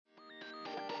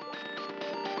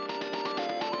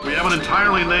We haven't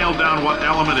entirely nailed down what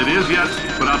element it is yet,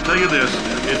 but I'll tell you this,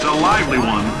 it's a lively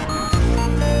one.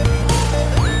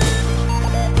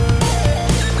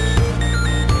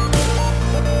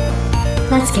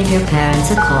 Let's give your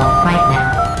parents a call right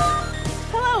now.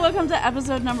 Hello, welcome to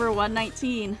episode number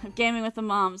 119 of Gaming with the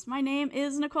Moms. My name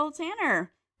is Nicole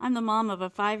Tanner. I'm the mom of a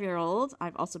 5-year-old.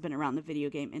 I've also been around the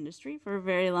video game industry for a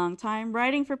very long time,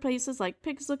 writing for places like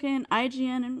Pixelkin,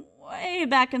 IGN, and way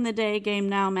back in the day, Game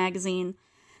Now magazine.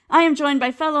 I am joined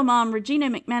by fellow mom Regina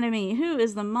McManamy, who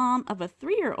is the mom of a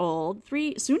 3-year-old,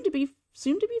 soon to be 4.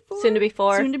 Soon to be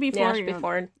 4. Yeah, she'll be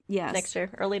 4 yes. next year,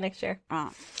 early next year.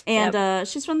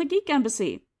 She's from the Geek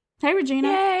Embassy. Hey, Regina.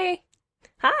 Yay!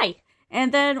 Hi.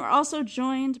 And then we're also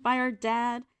joined by our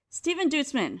dad, Steven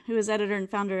Dutzman, who is editor and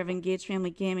founder of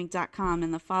EngageFamilyGaming.com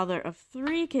and the father of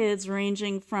 3 kids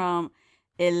ranging from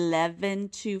 11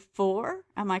 to 4.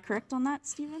 Am I correct on that,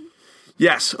 Steven?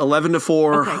 Yes, 11 to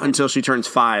 4 Okay, until she turns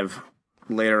 5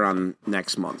 later on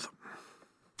next month.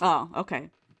 Oh, okay.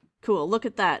 Cool. Look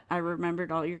at that. I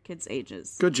remembered all your kids'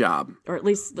 ages. Good job. Or at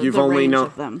least the You've only range known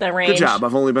of them. The range. Good job.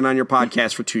 I've only been on your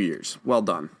podcast for 2 years. Well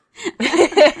done.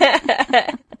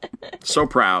 So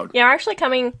proud. Yeah, we're actually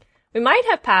coming. We might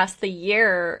have passed the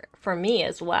year for me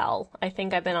as well. I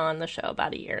think I've been on the show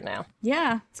about a year now.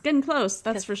 Yeah, it's getting close.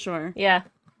 That's for sure. Yeah.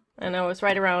 And it was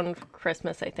right around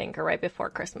Christmas, I think, or right before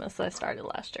Christmas. I started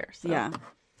last year. So. Yeah.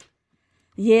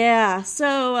 Yeah.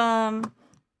 So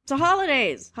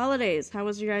holidays. How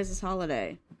was your guys'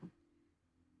 holiday?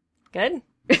 Good.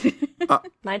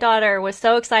 My daughter was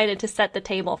so excited to set the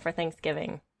table for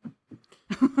Thanksgiving.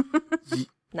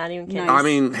 Not even kidding. Nice. I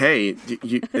mean, hey,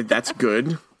 that's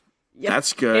good. Yep.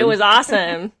 That's good. It was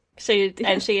awesome.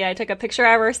 I took a picture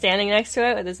of her standing next to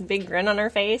it with this big grin on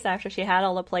her face after she had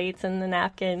all the plates and the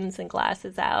napkins and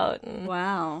glasses out. And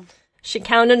Wow. she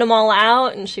counted them all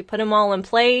out and she put them all in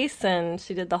place and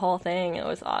she did the whole thing. It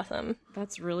was awesome.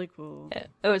 That's really cool. It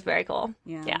was very cool.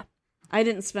 Yeah. Yeah. I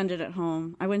didn't spend it at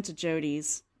home. I went to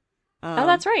Jody's. Oh,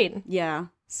 that's right. Yeah.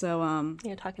 So,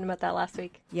 You were talking about that last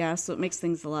week. yeah, so it makes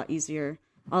things a lot easier.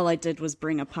 All I did was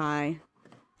bring a pie,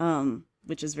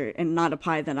 which is and not a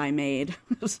pie that I made.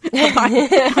 It was a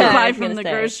pie from the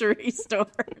grocery store.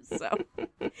 So,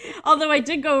 although I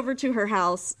did go over to her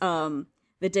house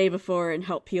the day before and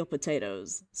help peel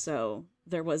potatoes, so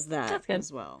there was that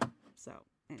as well. So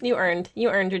anyway. You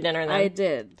earned your dinner then. I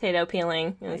did. Potato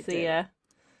peeling is the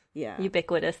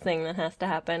ubiquitous thing that has to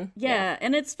happen. Yeah,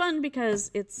 and it's fun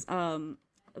because it's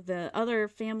the other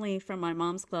family from my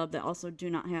mom's club that also do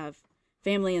not have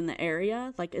family in the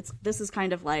area. Like this is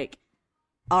kind of like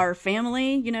our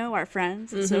family, you know, our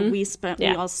friends. Mm-hmm. So we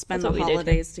all spend the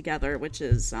holidays together, which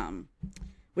is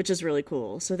really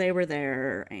cool. So they were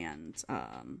there, and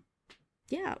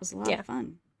it was a lot of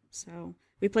fun. So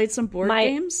we played some board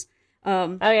games. We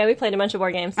played a bunch of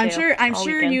board games too. I'm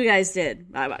sure you guys did.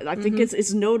 I think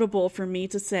it's notable for me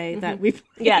to say that we played.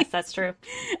 Yes, that's true.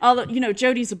 Although, you know,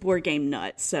 Jody's a board game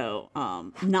nut, so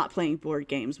not playing board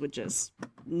games would just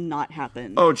not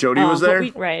happen. Oh, Jody was there?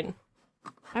 Right.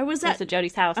 I was at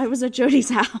Jody's house. I was at Jody's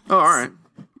house. Oh, all right.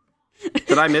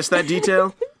 Did I miss that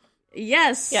detail?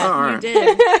 Yes, you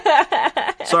did.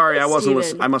 Sorry, I wasn't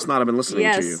listening. I must not have been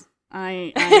listening to you.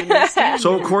 I understand.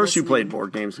 So of course you played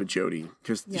board games with Jody,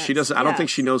 because she doesn't. I don't think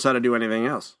she knows how to do anything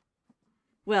else.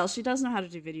 Well, she does know how to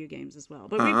do video games as well,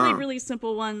 but we played really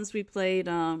simple ones. We played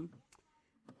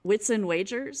Wits and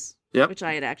Wagers, which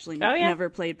I had actually never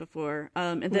played before.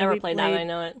 And then never we played that. I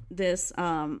know it. This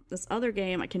other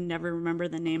game, I can never remember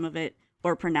the name of it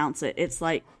or pronounce it. It's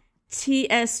like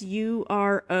TSURO.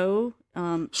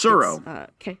 Suro.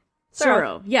 Okay.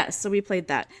 Suro. Yes, so we played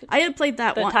that. I had played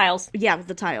that one. The tiles. Yeah, with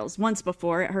the tiles once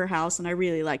before at her house, and I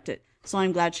really liked it. So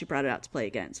I'm glad she brought it out to play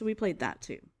again. So we played that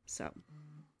too. So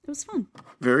it was fun.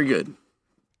 Very good.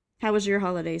 How was your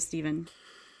holiday, Steven?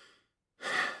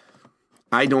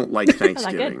 I don't like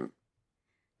Thanksgiving.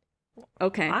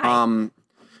 Okay.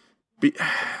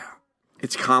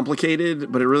 It's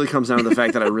complicated, but it really comes down to the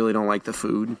fact that I really don't like the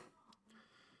food.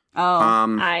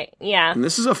 And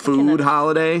this is a food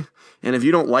holiday, and if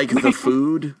you don't like the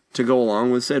food to go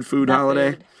along with said food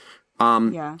holiday,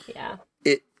 but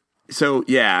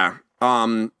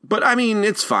I mean,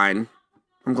 it's fine.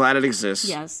 I'm glad it exists.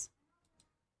 Yes.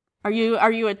 Are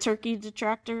you a turkey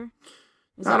detractor?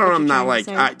 I'm not like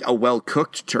a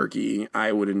well-cooked turkey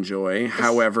I would enjoy.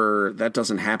 However, that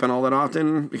doesn't happen all that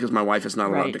often because my wife is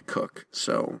not allowed to cook.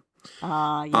 So,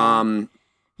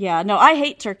 yeah, no, I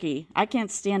hate turkey. I can't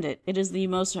stand it. It is the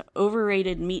most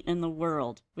overrated meat in the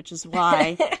world, which is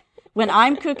why when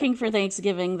I'm cooking for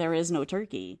Thanksgiving, there is no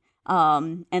turkey.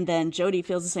 And then Jody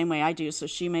feels the same way I do, so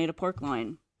she made a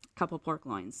couple pork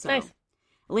loins. So. Nice.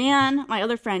 Leanne, my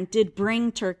other friend, did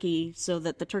bring turkey so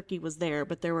that the turkey was there,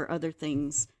 but there were other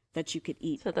things that you could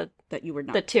eat so that you were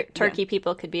not. The turkey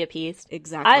people could be appeased.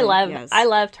 Exactly. I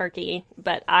love turkey,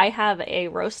 but I have a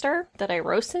roaster that I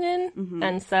roast it in,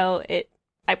 and so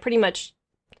I pretty much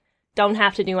don't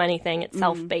have to do anything. It's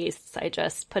self-based. I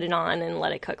just put it on and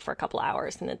let it cook for a couple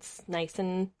hours, and it's nice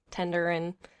and tender,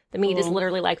 and the meat is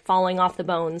literally like falling off the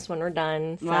bones when we're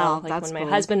done. So, wow, like that's when my cool.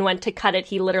 husband went to cut it,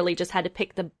 he literally just had to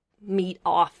pick the meat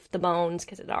off the bones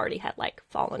because it already had like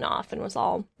fallen off and was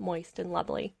all moist and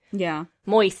lovely. Yeah.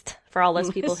 Moist, for all those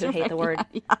people who hate the word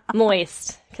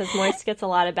moist, because moist gets a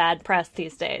lot of bad press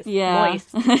these days. Yeah. Moist.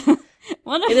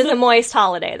 It is a moist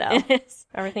holiday, though. It is.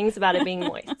 Everything's about it being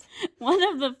moist. One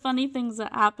of the funny things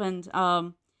that happened,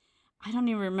 I don't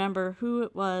even remember who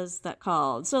it was that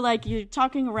called. So, like, you're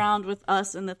talking around with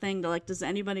us and the thing to, like, does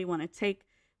anybody want to take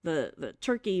the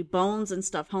turkey bones and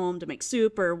stuff home to make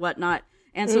soup or whatnot?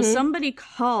 And so somebody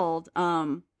called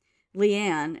Leanne,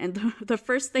 and the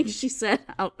first thing she said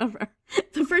out of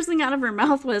her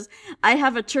mouth was, "I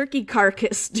have a turkey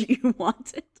carcass. Do you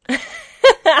want it?"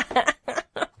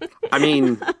 I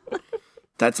mean,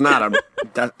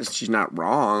 she's not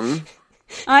wrong.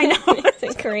 I know. It's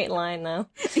a great line, though.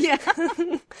 Yeah.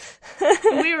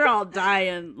 We were all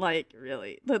dying, like,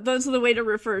 really. That's the way to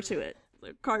refer to it.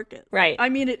 The carcass. Right. I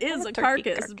mean, it is a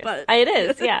carcass, but... It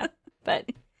is, yeah. But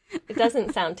it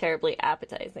doesn't sound terribly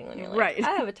appetizing when you're like, right.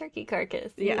 I have a turkey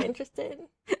carcass. Are you interested?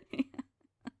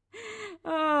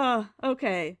 Oh,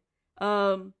 okay.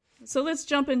 So let's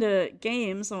jump into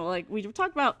games. So, like, we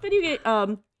talked about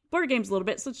board games a little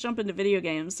bit, so let's jump into video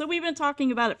games. So we've been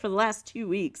talking about it for the last 2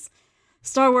 weeks.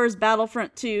 Star Wars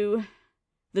Battlefront 2,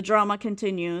 the drama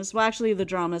continues. Well, actually, the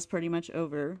drama is pretty much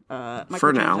over.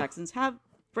 Microtransactions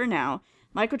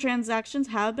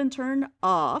have been turned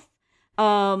off.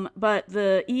 But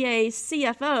the EA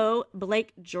CFO,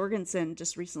 Blake Jorgensen,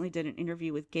 just recently did an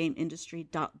interview with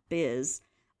GameIndustry.biz,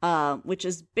 which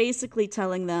is basically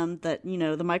telling them that, you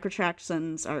know, the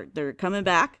microtransactions they're coming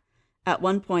back at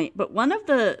one point. But one of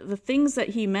the things that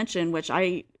he mentioned, which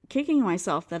kicking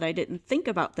myself that I didn't think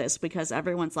about this, because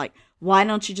everyone's like, why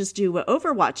don't you just do what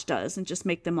Overwatch does and just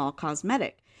make them all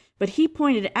cosmetic? But he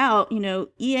pointed out, you know,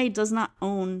 EA does not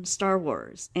own Star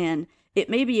Wars, and it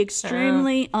may be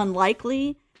extremely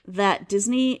unlikely that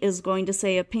Disney is going to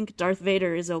say a pink Darth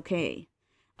Vader is okay.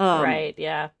 Right,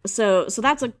 yeah. So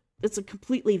it's a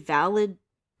completely valid,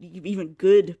 even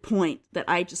good point that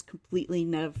I just completely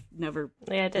never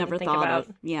thought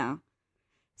of. Yeah.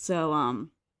 So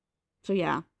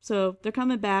yeah. So they're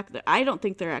coming back. I don't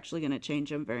think they're actually going to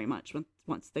change them very much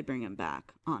once they bring him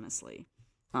back, honestly.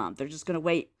 They're just going to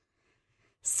wait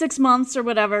 6 months or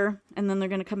whatever, and then they're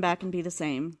going to come back and be the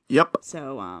same. Yep.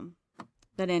 So,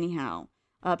 but anyhow,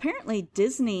 apparently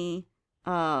Disney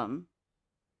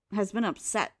has been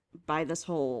upset by this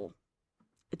whole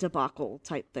debacle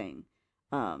type thing.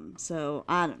 So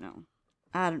I don't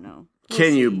know.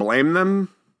 Can you blame them?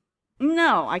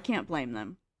 No, I can't blame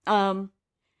them.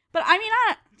 But I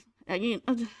mean,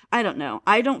 I don't know.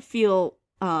 I don't feel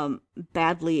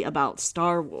badly about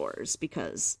Star Wars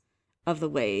because of the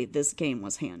way this game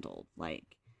was handled. Like,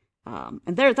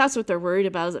 and that's what they're worried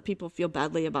about, is that people feel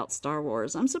badly about Star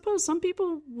Wars. I suppose some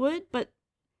people would, but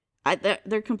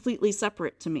they're completely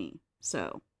separate to me.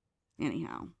 So,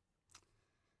 anyhow.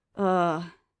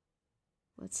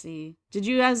 Let's see. Did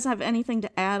you guys have anything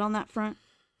to add on that front?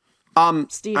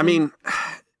 Steven? I mean,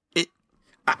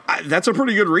 that's a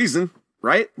pretty good reason,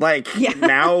 right? Like,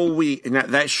 now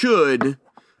that should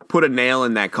put a nail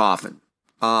in that coffin.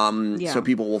 So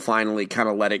people will finally kind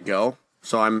of let it go.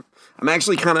 So I'm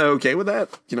actually kind of okay with that.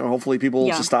 You know, hopefully people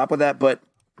will stop with that, but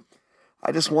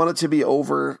I just want it to be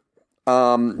over.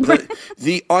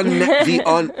 The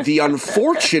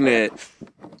unfortunate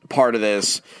part of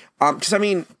this, because I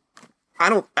mean,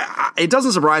 it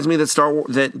doesn't surprise me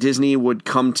that Disney would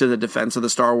come to the defense of the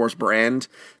Star Wars brand.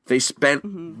 They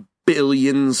spent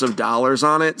billions of dollars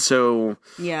on it, so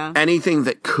anything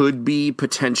that could be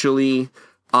potentially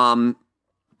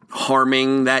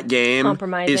harming that game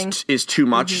is too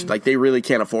much. Like, they really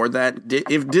can't afford that.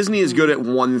 If Disney is good at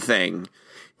one thing,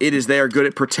 it is they are good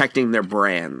at protecting their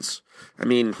brands. I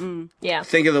mean,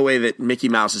 think of the way that Mickey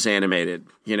Mouse is animated,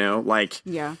 you know, like,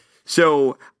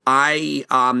 so it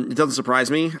doesn't surprise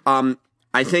me.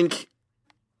 I think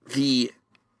the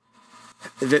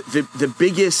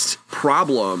biggest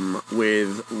problem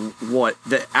with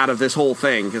out of this whole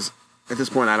thing, because at this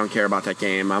point I don't care about that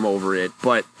game, I'm over it,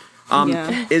 but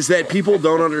is that people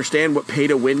don't understand what pay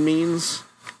to win means.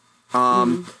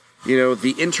 You know,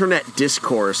 the internet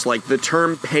discourse, like the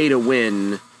term pay to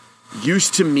win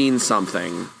used to mean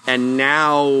something, and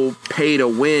now pay to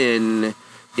win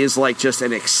is like just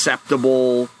an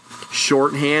acceptable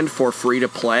shorthand for free to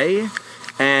play,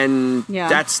 and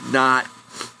that's not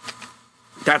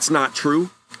true.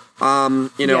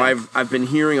 I've been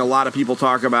hearing a lot of people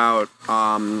talk about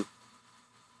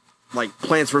like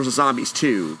Plants vs. Zombies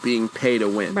 2 being pay to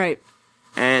win. Right.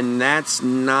 And that's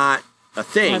not a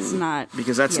thing. That's not.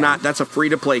 Because that's a free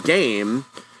to play game.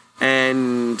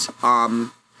 And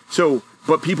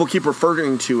but people keep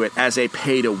referring to it as a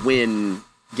pay to win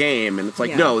game, and it's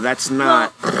like, no, that's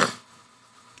not. Well,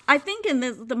 I think in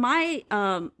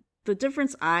the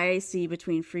difference I see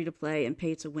between free to play and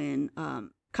pay to win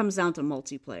comes down to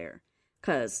multiplayer.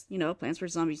 Because, Plants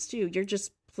vs. Zombies 2, you're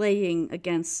just playing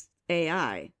against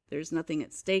AI. There's nothing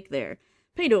at stake there.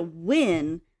 Pay to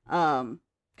win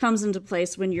comes into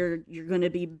place when you're going to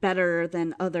be better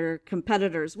than other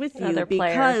competitors with you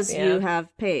because you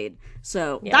have paid.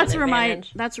 So that's where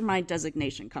my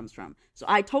designation comes from. So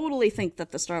I totally think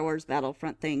that the Star Wars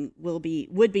Battlefront thing would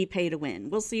be pay to win.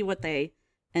 We'll see what they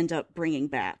end up bringing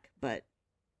back, but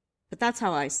that's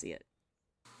how I see it.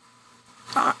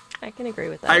 I can agree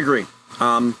with that. I agree.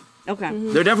 Okay.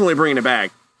 They're definitely bringing it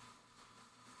back.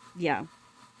 Yeah.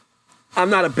 I'm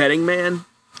not a betting man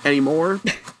anymore.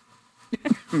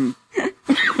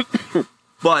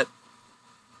 But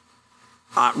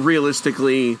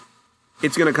realistically,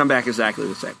 it's going to come back exactly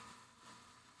the same.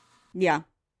 Yeah.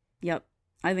 Yep.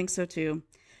 I think so too.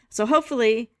 So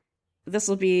hopefully this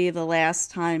will be the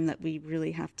last time that we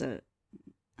really have to...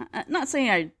 I'm not saying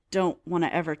I don't want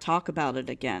to ever talk about it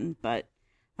again, but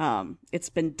it's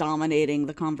been dominating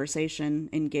the conversation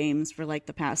in games for like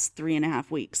the past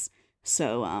 3.5 weeks.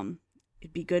 So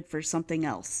it'd be good for something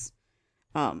else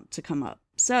to come up.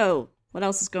 So what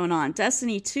else is going on?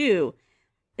 Destiny 2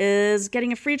 is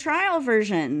getting a free trial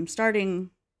version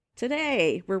starting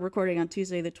today. We're recording on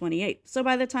Tuesday the 28th. So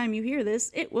by the time you hear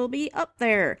this, it will be up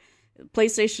there.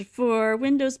 PlayStation 4,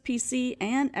 Windows PC,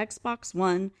 and Xbox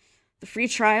One. The free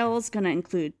trial is going to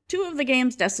include 2 of the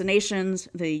game's destinations,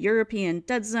 the European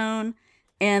Dead Zone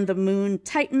and the Moon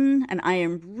Titan. And I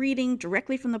am reading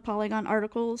directly from the Polygon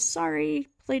article. Sorry,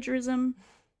 plagiarism.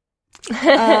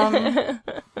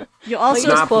 You also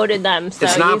just quoted them. So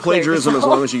it's not plagiarism as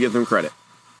long as you give them credit.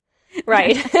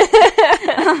 Right.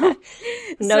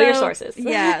 Know your sources.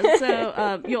 Yeah.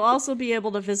 So you'll also be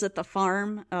able to visit the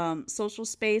farm social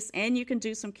space, and you can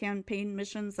do some campaign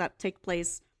missions that take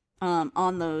place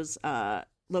on those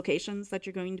locations that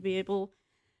you're going to be able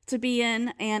to be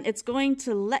in. And it's going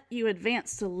to let you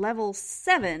advance to level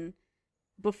 7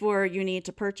 before you need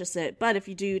to purchase it. But if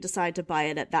you do decide to buy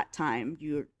it at that time,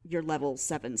 your level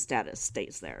 7 status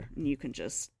stays there, and you can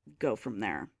just go from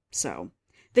there. So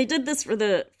they did this for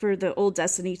the old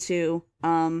Destiny 2.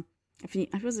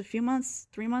 It was a few months,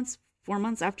 3 months, 4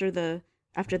 months after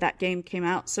that game came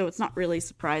out. So it's not really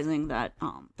surprising that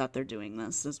they're doing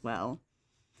this as well.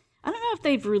 I don't know if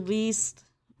they've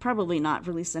probably not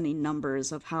released any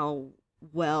numbers of how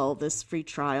well this free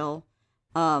trial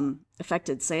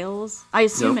affected sales. I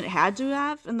assume it had to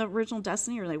have in the original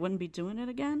Destiny, or they wouldn't be doing it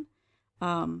again.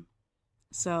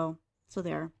 So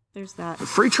there's that.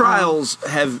 Free trials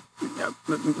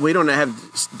we don't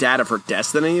have data for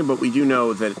Destiny, but we do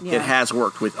know that it has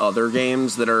worked with other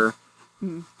games that are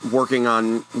working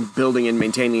on building and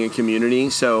maintaining a community.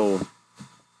 So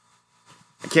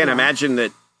I can't imagine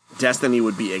that Destiny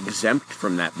would be exempt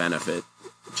from that benefit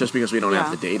just because we don't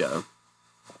have the data.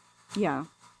 Yeah.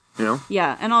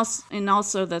 Yeah, and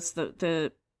also that's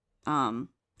the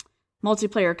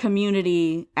multiplayer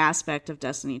community aspect of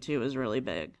Destiny 2 is really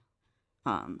big.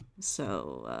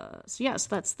 So yes,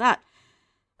 that's that.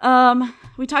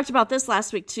 We talked about this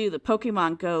last week too, the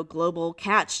Pokemon Go Global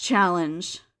Catch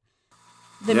Challenge.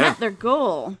 They met their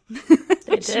goal,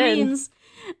 which means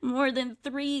more than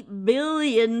 3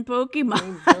 billion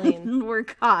Pokemon were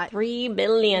caught. 3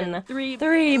 billion. Yeah, 3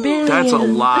 billion. That's a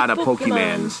lot of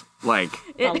Pokemons. Like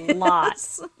a lot.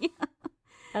 Yeah.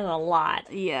 That's a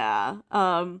lot. Yeah.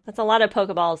 That's a lot of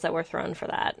Pokeballs that were thrown for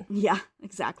that. Yeah,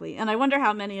 exactly. And I wonder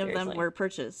how many of them were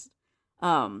purchased.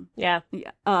 Yeah.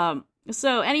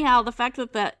 So anyhow, the fact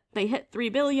that they hit 3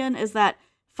 billion is that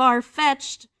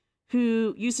Farfetch'd,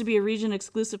 who used to be a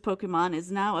region-exclusive Pokemon,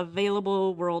 is now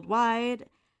available worldwide.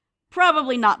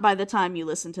 Probably not by the time you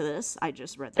listen to this. I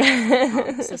just read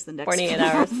that. It's just the next 48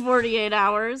 hours. 48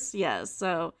 hours, yes.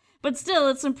 So, but still,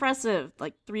 it's impressive.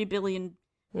 Like 3 billion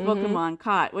Pokemon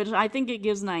caught, which I think it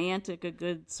gives Niantic a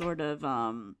good sort of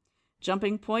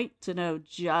jumping point to know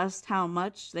just how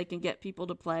much they can get people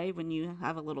to play when you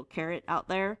have a little carrot out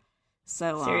there.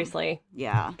 So seriously,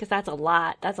 yeah, because that's a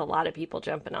lot. That's a lot of people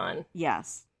jumping on.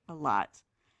 Yes, a lot.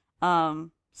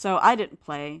 So I didn't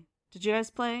play. Did you guys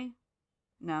play?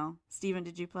 No. Steven,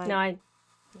 did you play? No,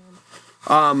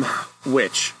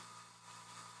 Which?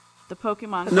 The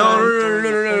Pokemon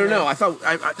Go. No. I thought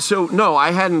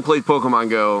I hadn't played Pokemon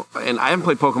Go, and I haven't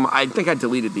played Pokemon. I think I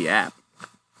deleted the app.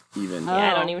 Even.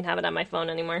 Yeah, I don't even have it on my phone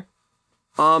anymore.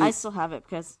 I still have it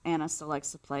because Anna still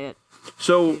likes to play it.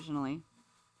 So occasionally.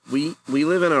 We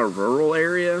live in a rural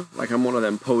area. Like, I'm one of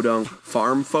them podunk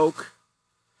farm folk.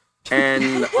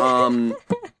 And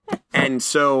and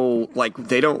so, like,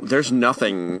 there's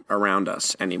nothing around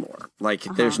us anymore. Like,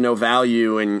 there's no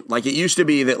value in, like, it used to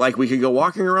be that, like, we could go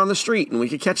walking around the street and we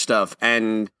could catch stuff,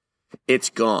 and it's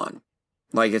gone.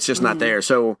 Like, it's just not there.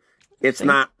 So it's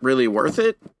not really worth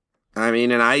it. I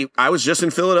mean, and I was just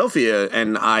in Philadelphia,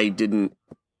 and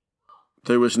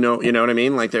there was no, you know what I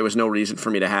mean? Like, there was no reason for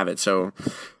me to have it. So,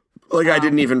 like, I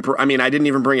didn't even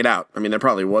bring it out. I mean, there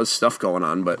probably was stuff going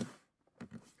on, but,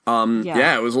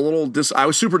 yeah, it was a little, I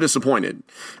was super disappointed.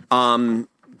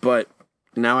 But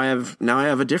now I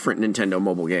have a different Nintendo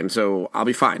mobile game, so I'll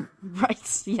be fine.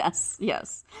 Right. Yes. Yeah.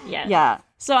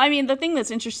 So, I mean, the thing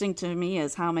that's interesting to me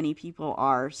is how many people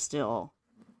are still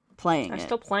playing it.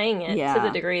 Still playing it to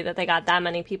the degree that they got that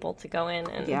many people to go in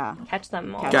and catch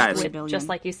them all. Guys, just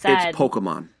like you said, it's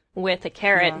Pokemon. With a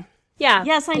carrot. Yeah.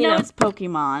 Yes, I know it's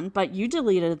Pokemon, but you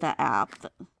deleted the app.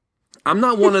 I'm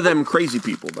not one of them crazy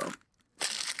people, though.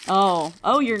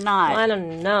 Oh, you're not. Well, I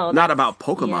don't know. Not about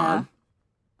Pokemon.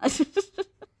 Yeah.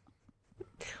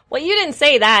 Well, you didn't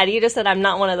say that. You just said I'm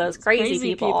not one of those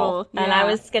crazy people. Yeah. And I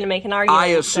was going to make an argument. I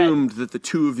assumed that the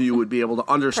two of you would be able to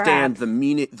understand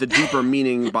the deeper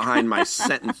meaning behind my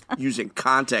sentence using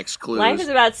context clues. Life is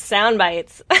about sound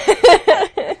bites.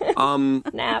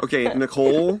 Okay,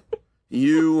 Nicole,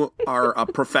 you are a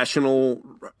professional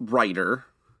writer.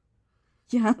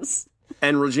 Yes.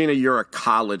 And Regina, you're a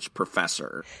college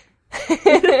professor.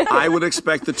 I would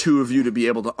expect the two of you to be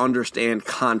able to understand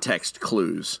context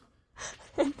clues.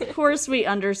 Of course we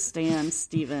understand,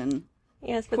 Steven.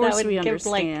 Yes, but that would we give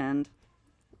understand.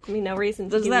 Me no reason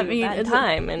to give you a bad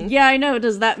time. And yeah, I know.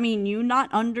 Does that mean you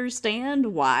not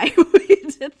understand why we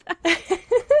did that?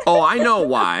 Oh, I know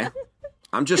why.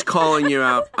 I'm just calling you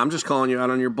out. I'm just calling you out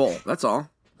on your bull. That's all.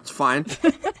 It's fine. It's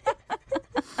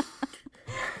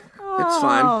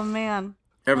fine. Oh man.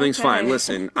 Everything's fine.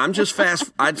 Listen, I'm just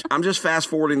fast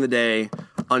forwarding the day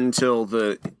until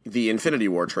the Infinity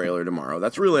War trailer tomorrow.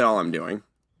 That's really all I'm doing.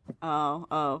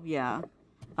 Oh, yeah.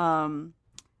 All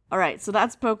right, so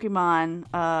that's Pokemon.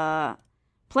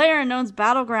 PlayerUnknown's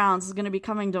Battlegrounds is going to be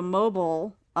coming to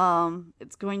mobile.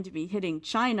 It's going to be hitting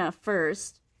China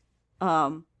first,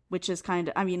 which is kind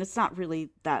of, I mean, it's not really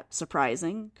that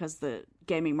surprising because the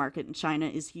gaming market in China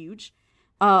is huge.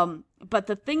 But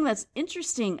the thing that's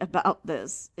interesting about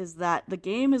this is that the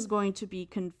game is going to be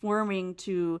conforming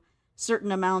to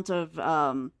certain amount of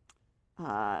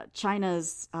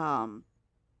China's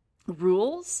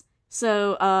rules.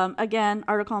 So again,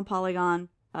 article on Polygon,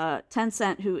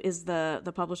 Tencent, who is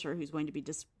the publisher who's going to be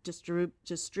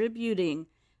distributing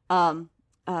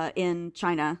in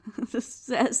China,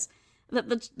 says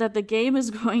that the game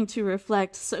is going to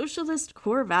reflect socialist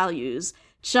core values,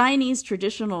 Chinese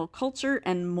traditional culture,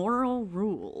 and moral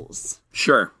rules.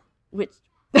 Sure. Which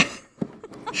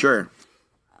sure.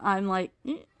 I'm like,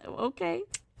 okay.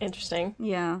 Interesting.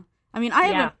 Yeah. I mean,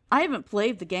 I haven't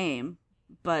played the game,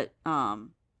 but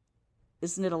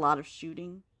isn't it a lot of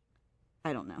shooting?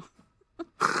 I don't know.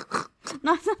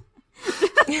 Not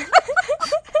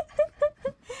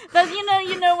but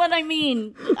you know what I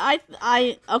mean. I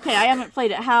haven't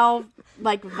played it. How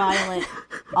violent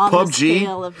on PUBG? The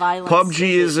scale of violence? PUBG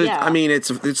is I mean,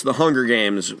 it's the Hunger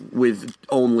Games with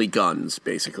only guns,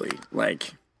 basically.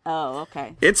 Like, oh,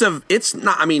 okay.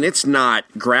 It's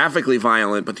not graphically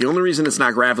violent, but the only reason it's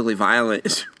not graphically violent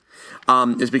is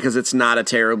because it's not a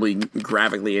terribly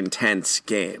graphically intense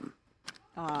game.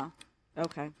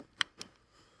 Okay.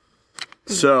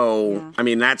 So, yeah. I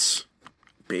mean, that's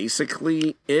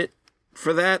basically it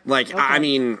for that. Like, okay. I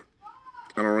mean,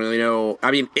 I don't really know.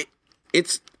 I mean,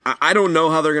 I don't know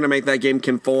how they're going to make that game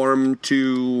conform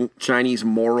to Chinese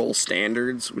moral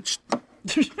standards, which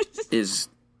is,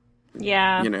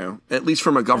 yeah, at least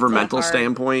from a governmental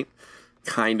standpoint,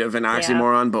 kind of an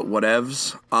oxymoron, but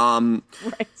whatevs.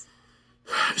 Right.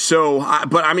 So,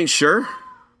 but I mean, sure,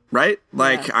 right?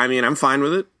 Like, yeah. I mean, I'm fine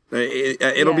with it.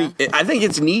 It'll be. I think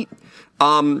it's neat.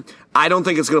 I don't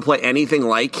think it's going to play anything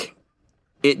like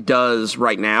it does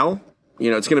right now.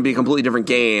 It's going to be a completely different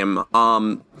game.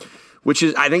 Which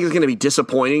I think is going to be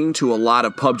disappointing to a lot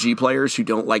of PUBG players who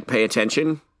don't pay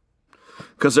attention.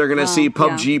 because they're going to see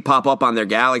PUBG pop up on their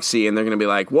Galaxy, and they're going to be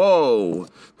like, whoa,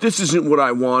 this isn't what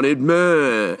I wanted,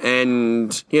 meh.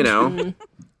 And, you know,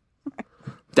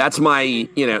 that's my,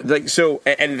 you know, like, so,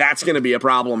 and that's going to be a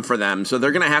problem for them. So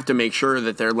they're going to have to make sure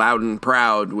that they're loud and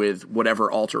proud with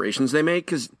whatever alterations they make,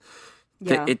 because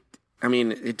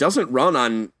it doesn't run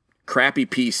on crappy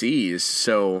PCs,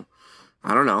 so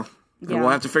I don't know. Yeah. We'll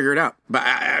have to figure it out. But,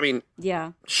 I mean,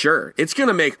 sure. It's going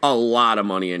to make a lot of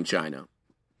money in China.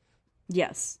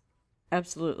 Yes,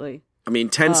 absolutely. I mean,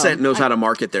 Tencent knows how to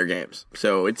market their games,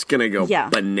 so it's going to go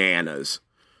bananas.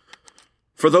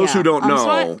 For those who don't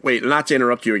know, wait, not to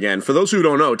interrupt you again. For those who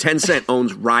don't know, Tencent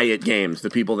owns Riot Games, the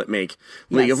people that make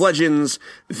League of Legends.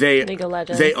 They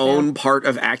own part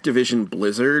of Activision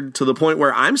Blizzard, to the point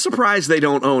where I'm surprised they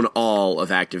don't own all of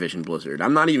Activision Blizzard.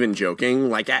 I'm not even joking.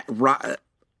 Like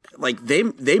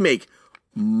they make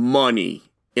money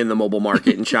in the mobile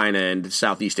market in China and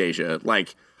Southeast Asia,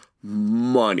 like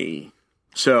money.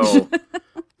 So,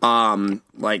 so I'm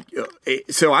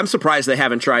surprised they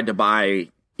haven't tried to buy,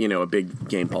 you know, a big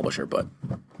game publisher, but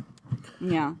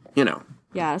you know.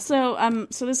 Yeah, so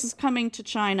this is coming to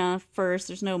China first.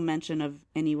 There's no mention of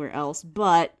anywhere else,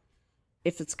 but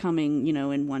if it's coming, you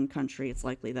know, in one country, it's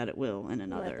likely that it will in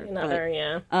another.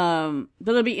 But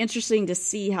it'll be interesting to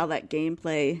see how that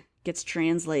gameplay gets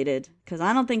translated, because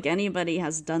I don't think anybody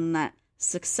has done that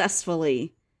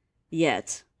successfully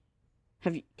yet.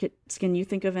 Can you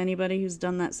think of anybody who's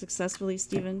done that successfully,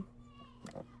 Steven?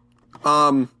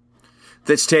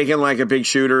 That's taken like a big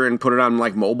shooter and put it on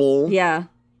like mobile. Yeah.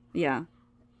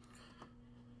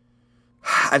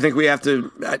 I think we have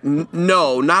to.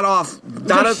 Not off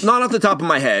the top of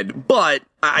my head, but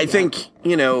I think,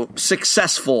 you know,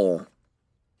 successful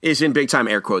is in big time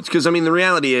air quotes, because I mean the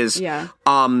reality is, the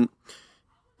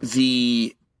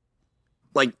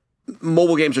like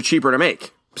mobile games are cheaper to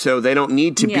make, so they don't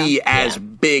need to be as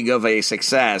big of a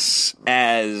success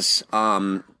as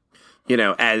you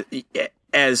know,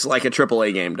 as like a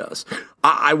AAA game does.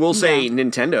 I will say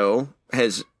Nintendo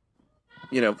has,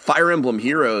 you know, Fire Emblem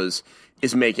Heroes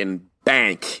is making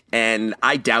bank, and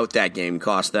I doubt that game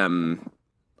cost them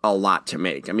a lot to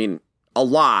make. I mean, a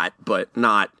lot, but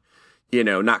not, you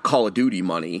know, not Call of Duty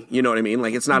money. You know what I mean?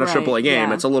 Like, it's not a AAA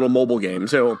game. It's a little mobile game.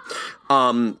 So,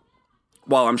 while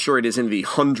I'm sure it is in the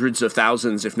hundreds of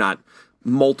thousands, if not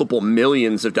multiple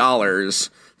millions of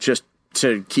dollars just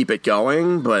to keep it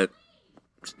going, but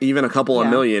even a couple of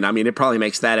million, I mean, it probably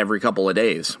makes that every couple of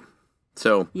days.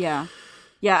 So yeah,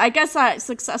 I guess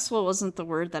successful wasn't the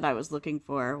word that I was looking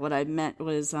for. What I meant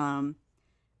was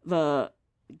the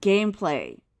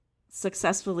gameplay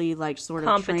successfully, like, sort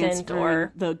of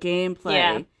transferring the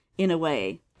gameplay in a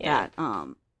way that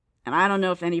and I don't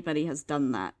know if anybody has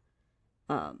done that,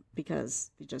 because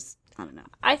you just, I don't know.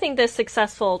 I think the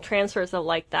successful transfers of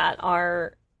like that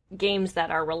are games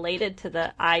that are related to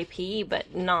the IP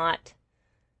but not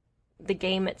the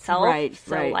game itself.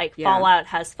 Fallout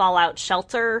has Fallout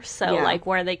Shelter, so like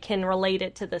where they can relate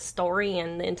it to the story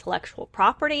and the intellectual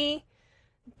property,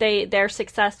 they're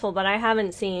successful. But I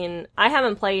haven't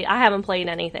played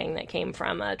anything that came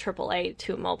from a AAA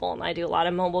to mobile, and I do a lot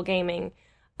of mobile gaming,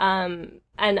 and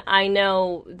I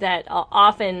know that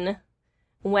often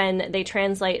when they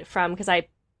translate from, because I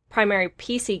primary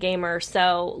PC gamer,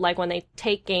 so like when they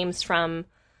take games from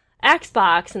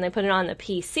Xbox and they put it on the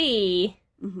PC,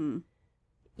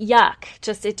 yuck.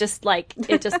 It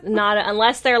just not,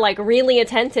 unless they're like really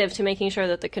attentive to making sure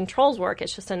that the controls work,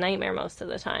 it's just a nightmare most of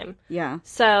the time. Yeah.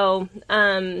 So,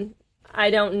 I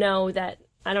don't know that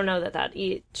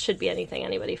it should be anything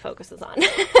anybody focuses on,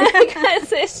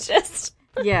 because it's just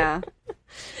the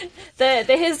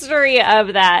history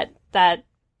of that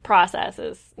process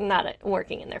is not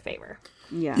working in their favor.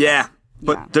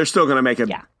 But they're still going to make a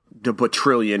 $1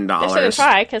 trillion. They're still going to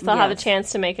try, because they'll have a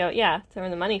chance to make to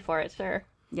earn the money for it. Sure.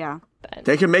 Yeah. But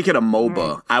they can make it a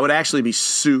MOBA. Right. I would actually be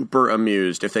super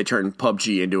amused if they turned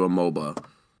PUBG into a MOBA.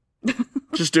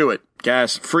 Just do it,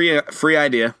 guys. Free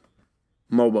idea.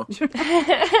 MOBA.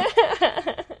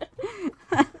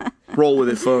 Roll with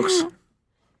it, folks.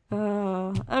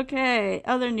 Okay.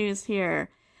 Other news here.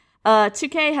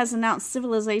 2K has announced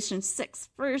Civilization 6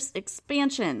 first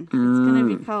expansion. It's going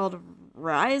to be called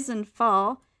Rise and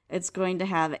Fall. It's going to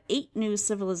have 8 new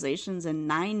civilizations and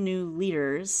 9 new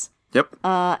leaders. Yep.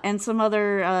 And some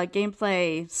other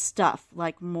gameplay stuff,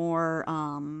 like more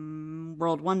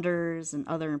world wonders and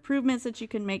other improvements that you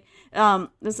can make. I'm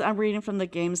reading from the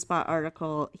GameSpot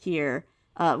article here.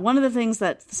 One of the things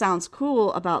that sounds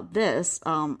cool about this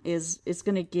is it's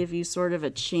going to give you sort of a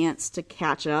chance to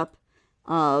catch up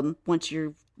once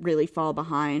you really fall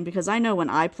behind. Because I know when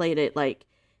I played it, like,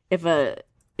 if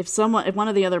if one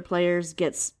of the other players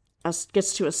gets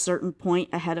to a certain point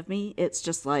ahead of me, it's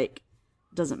just like,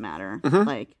 doesn't matter. Mm-hmm.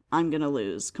 Like, I'm going to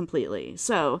lose completely.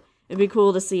 So it'd be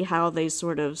cool to see how they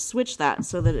sort of switch that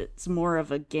so that it's more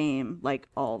of a game, like,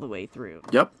 all the way through.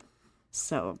 Yep.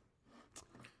 So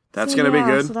that's going to be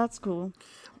good. So that's cool.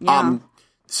 Yeah.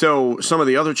 So some of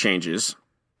the other changes,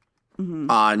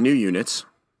 new units,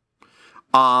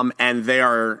 and they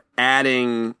are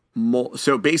adding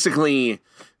so basically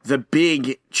the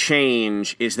big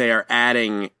change is they are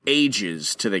adding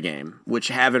ages to the game, which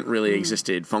haven't really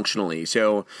existed functionally.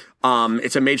 So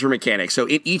it's a major mechanic. So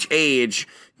in each age,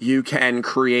 you can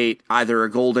create either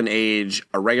a golden age,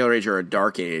 a regular age, or a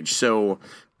dark age. So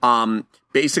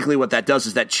basically what that does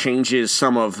is that changes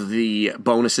some of the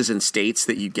bonuses and states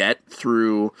that you get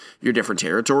through your different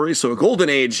territories. So a golden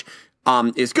age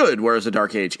is good, whereas a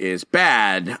dark age is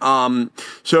bad.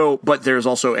 But there's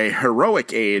also a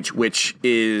heroic age, which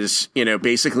is,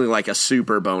 basically like a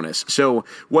super bonus. So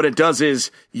what it does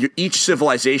is each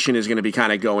civilization is going to be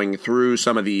kind of going through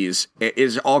some of these,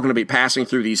 is all going to be passing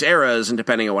through these eras, and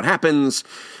depending on what happens,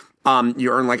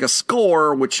 you earn like a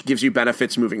score, which gives you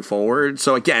benefits moving forward.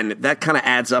 So again, that kind of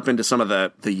adds up into some of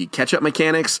the catch-up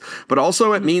mechanics, but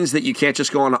also it means that you can't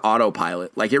just go on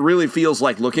autopilot. Like, it really feels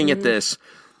like looking at this,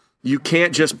 you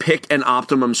can't just pick an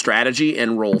optimum strategy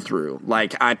and roll through.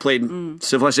 Like, I played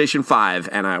Civilization 5,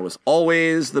 and I was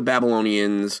always the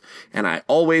Babylonians, and I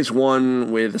always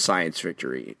won with a science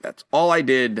victory. That's all I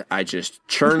did. I just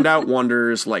churned out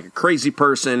wonders like a crazy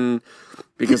person,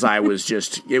 because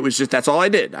that's all I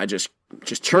did. I just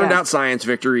churned out science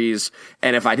victories,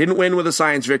 and if I didn't win with a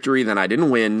science victory, then I didn't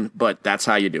win, but that's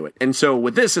how you do it. And so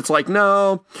with this, it's like,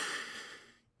 no,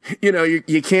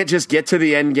 you can't just get to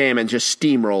the end game and just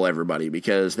steamroll everybody,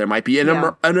 because there might be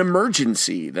an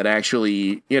emergency that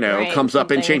actually, comes up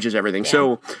and changes everything. Yeah.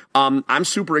 So I'm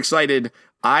super excited.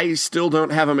 I still don't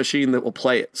have a machine that will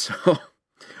play it, so...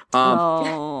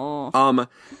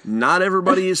 not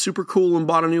everybody is super cool and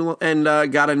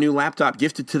got a new laptop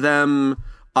gifted to them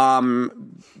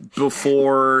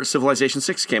before Civilization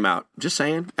 6 came out. Just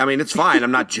saying. I mean, it's fine.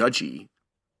 I'm not judgy.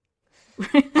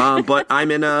 But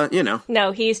I'm in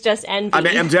No, he's just envious.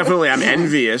 I'm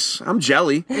envious. I'm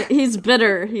jelly. He's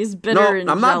bitter. No,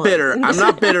 I'm not bitter. I'm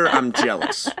not bitter. I'm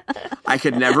jealous. I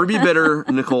could never be bitter,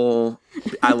 Nicole.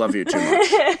 I love you too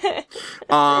much.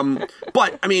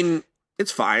 But I mean,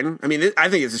 it's fine. I mean, I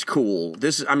think it's just cool.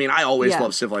 I always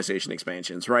love Civilization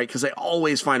expansions, right? Because they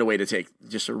always find a way to take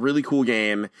just a really cool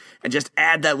game and just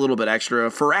add that little bit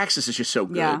extra. Firaxis is just so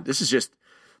good. Yeah.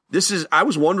 I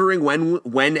was wondering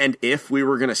when and if we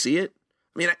were going to see it.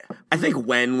 I mean, I think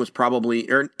when was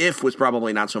probably, or if was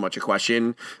probably not so much a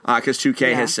question, because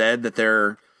 2K has said that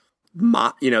they're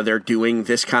doing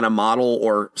this kind of model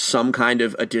or some kind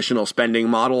of additional spending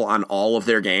model on all of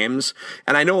their games.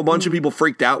 And I know a bunch of people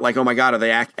freaked out, like, oh my God, are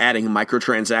they adding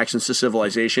microtransactions to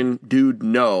Civilization? Dude,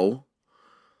 no.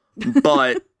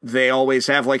 But they always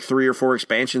have like 3 or 4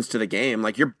 expansions to the game.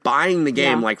 Like, you're buying the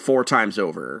game like 4 times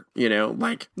over,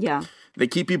 they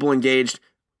keep people engaged.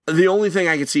 The only thing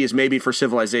I could see is maybe for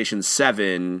Civilization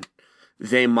 7,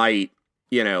 they might,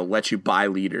 let you buy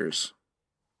leaders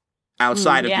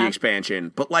outside of the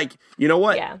expansion. But like, you know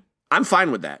what? Yeah. I'm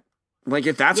fine with that. Like,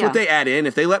 if that's what they add in,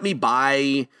 if they let me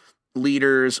buy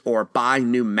leaders or buy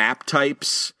new map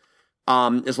types,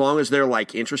 as long as they're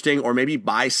like interesting, or maybe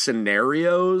buy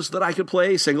scenarios that I could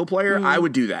play single player, I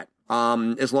would do that.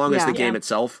 As long as the game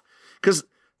itself, because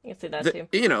you can see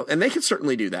that too. And they can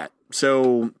certainly do that.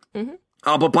 So,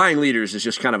 but buying leaders is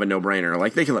just kind of a no-brainer.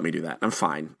 Like, they can let me do that. I'm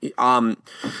fine. But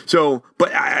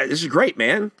this is great,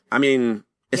 man. I mean,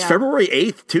 it's February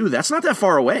 8th, too. That's not that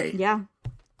far away. Yeah.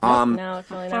 No,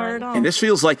 it's really not at all. And this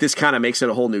feels like this kind of makes it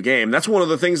a whole new game. That's one of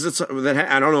the things that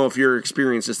I don't know if your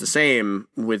experience is the same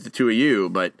with the two of you,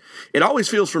 but it always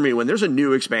feels for me when there's a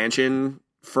new expansion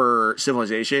for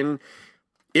Civilization,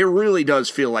 it really does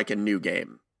feel like a new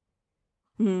game.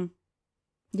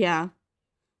 Yeah.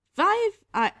 5,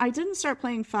 I didn't start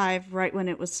playing 5 right when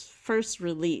it was first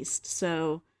released,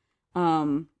 so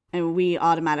and we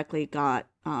automatically got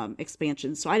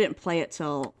expansions, so I didn't play it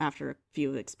till after a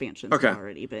few expansions had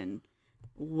already been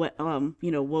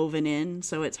woven in,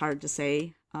 so it's hard to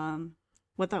say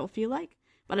what that will feel like,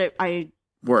 but I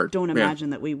don't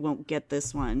imagine that we won't get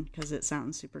this one, because it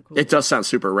sounds super cool. It does sound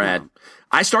super rad.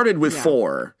 I started with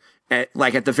 4 at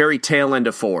the very tail end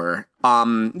of 4.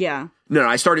 No,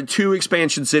 I started 2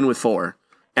 expansions in with 4,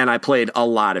 and I played a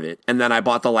lot of it. And then I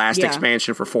bought the last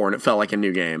expansion for 4, and it felt like a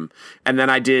new game. And then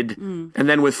and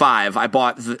then with 5, I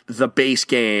bought the base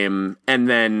game, and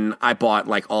then I bought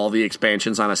like all the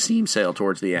expansions on a Steam sale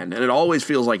towards the end. And it always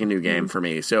feels like a new game for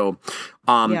me. So,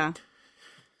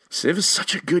 Civ is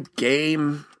such a good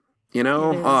game, you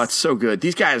know? Oh, it's so good.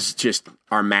 These guys just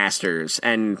are masters,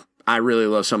 and I really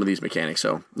love some of these mechanics,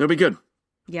 so it'll be good.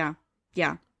 Yeah,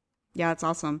 it's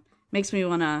awesome. Makes me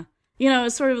want to,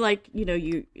 it's sort of like,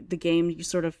 the game, you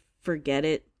sort of forget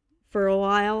it for a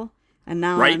while, and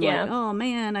now I'm like, oh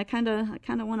man, I kind of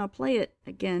want to play it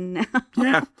again now.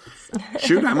 Yeah.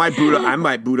 Shoot, I might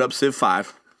boot up Civ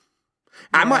 5.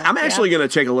 I'm actually going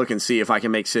to take a look and see if I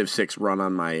can make Civ 6 run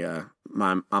on my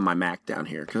on my Mac down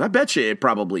here, because I bet you it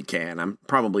probably can. I'm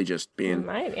probably just being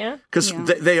because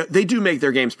they do make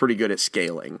their games pretty good at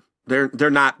scaling. They're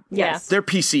not they're a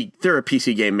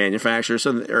PC game manufacturer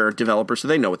or developer, so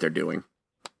they know what they're doing.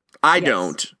 I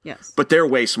don't, but they're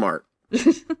way smart.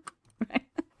 Right.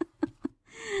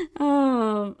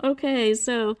 Oh, okay.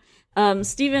 So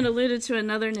Steven alluded to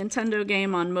another Nintendo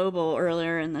game on mobile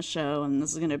earlier in the show, and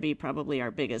this is going to be probably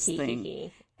our biggest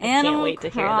thing. Animal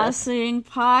Crossing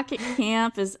Pocket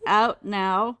Camp is out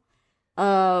now.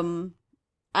 I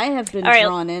have been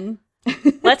drawn in.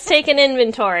 Let's take an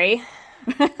inventory.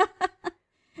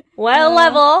 What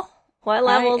levels,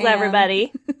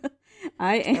 everybody?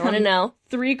 I want to know.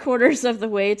 3/4 of the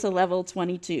way to level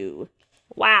 22.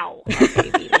 Wow. Okay,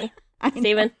 baby.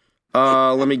 Steven?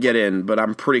 Let me get in, but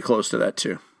I'm pretty close to that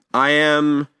too. I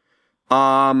am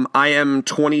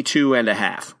 22 and a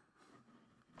half.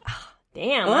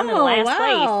 Damn, I'm in last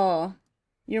place.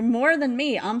 You're more than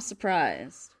me. I'm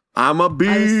surprised. I'm a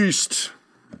beast.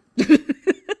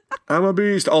 I'm a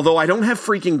beast. Although I don't have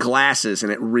freaking glasses, and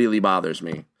it really bothers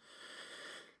me.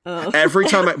 Every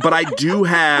time, but I do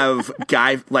have a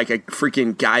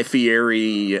freaking Guy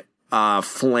Fieri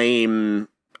flame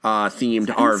themed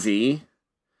RV.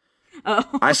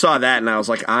 Oh. I saw that and I was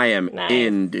like, I am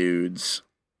in, dudes.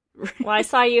 Well, I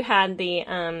saw you had the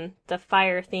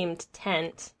fire themed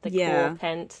tent, the cool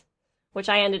tent, which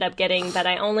I ended up getting, but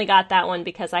I only got that one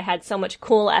because I had so much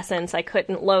cool essence I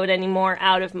couldn't load any more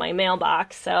out of my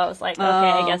mailbox. So I was like, okay,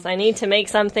 I guess I need to make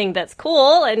something that's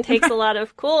cool and takes a lot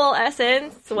of cool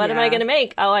essence. What am I going to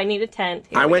make? Oh, I need a tent.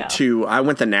 I went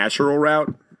the natural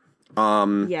route. Me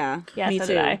so too.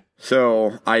 Did I.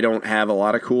 So I don't have a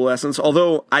lot of cool essence.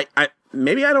 Although I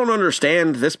maybe I don't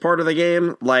understand this part of the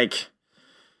game. Like,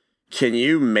 can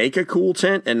you make a cool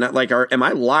tent and not am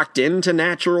I locked into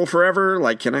natural forever?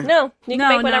 Like, can I? No, you can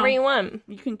make whatever you want.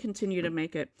 You can continue to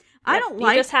make it.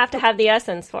 You just have to have the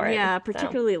essence for it. Yeah,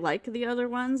 particularly like the other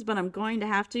ones, but I'm going to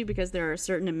have to because there are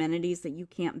certain amenities that you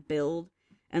can't build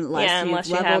unless you've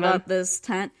leveled up this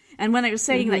tent. And when I was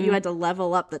saying that you had to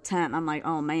level up the tent, I'm like,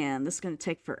 oh man, this is going to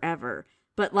take forever.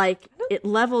 But it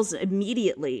levels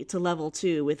immediately to level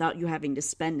 2 without you having to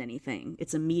spend anything.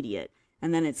 It's immediate.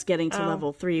 And then it's getting to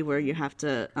level 3 where you have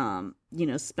to,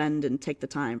 spend and take the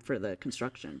time for the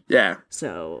construction. Yeah.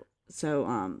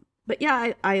 But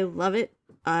yeah, I love it.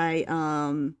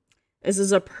 This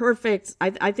is a perfect,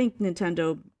 I think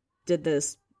Nintendo did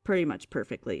this pretty much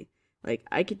perfectly. Like,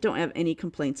 I don't have any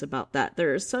complaints about that.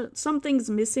 There are some things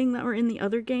missing that were in the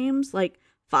other games, like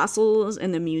fossils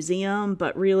in the museum,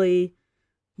 but really,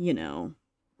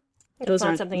 those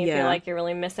aren't something you feel like you're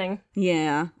really missing.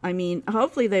 Yeah, I mean,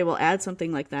 hopefully they will add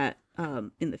something like that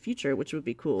in the future, which would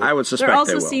be cool. I would suspect they will.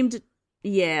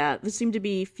 There seem to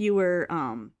be fewer,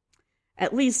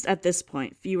 at least at this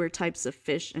point, fewer types of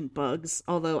fish and bugs.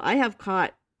 Although I have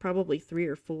caught probably 3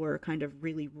 or 4 kind of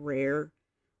really rare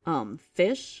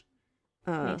fish.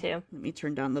 Me too. Let me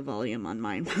turn down the volume on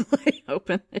mine while I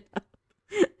open it up.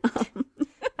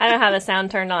 I don't have the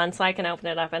sound turned on, so I can open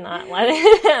it up and not let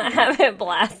it have it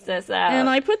blast us out. And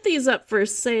I put these up for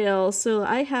sale. So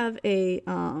I have a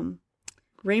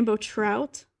rainbow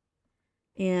trout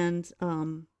and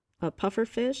a puffer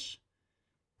fish.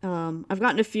 I've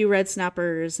gotten a few red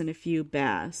snappers and a few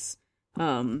bass.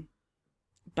 And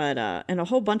a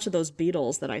whole bunch of those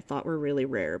beetles that I thought were really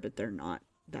rare, but they're not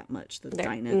that much. They're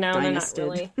not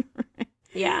really.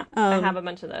 Yeah, I have a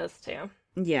bunch of those too.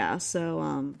 Yeah,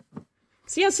 so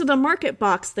the market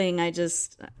box thing, I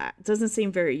just doesn't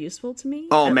seem very useful to me.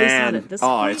 Oh man,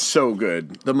 it's so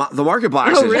good. The market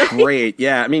box is great.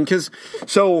 Yeah, I mean,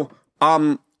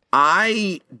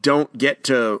 I don't get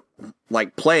to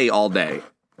play all day,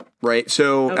 right?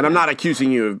 So, and I'm not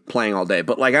accusing you of playing all day,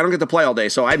 but I don't get to play all day,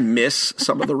 so I miss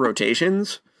some of the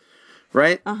rotations,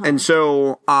 right? And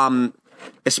so,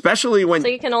 especially when... So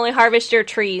you can only harvest your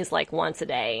trees like once a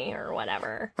day or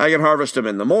whatever. I can harvest them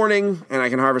in the morning, and I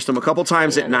can harvest them a couple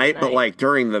times at night, but like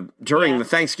during the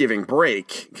Thanksgiving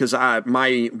break, because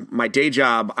my day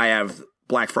job, I have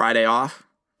Black Friday off.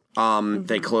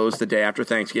 They close the day after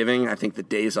Thanksgiving. I think the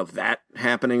days of that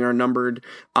happening are numbered.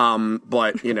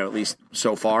 But at least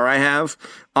so far I have.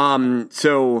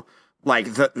 So like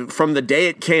from the day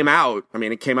it came out, I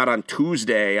mean, it came out on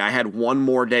Tuesday. I had one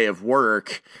more day of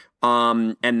work.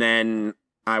 And then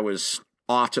I was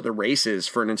off to the races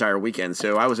for an entire weekend.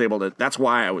 So I was able to, that's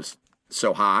why I was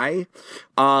so high.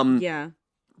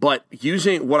 But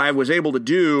using what I was able to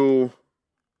do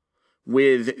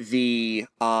with the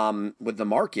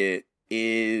market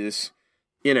is,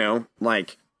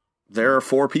 like there are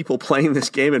 4 people playing this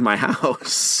game in my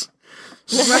house.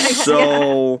 Right.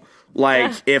 So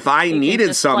like if I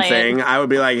needed something, I would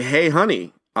be like, hey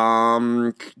honey,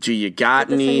 do you got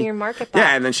put this any in your market box.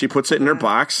 Yeah, and then she puts it in her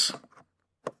box.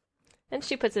 And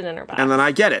she puts it in her box. And then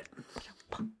I get it.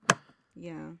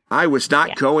 Yeah. I was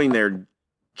not going there,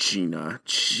 Gina.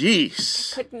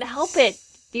 Jeez. I couldn't help it.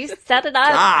 You set it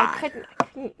up. God. I couldn't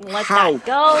let that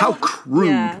go. How crude.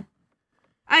 Yeah.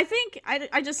 I think,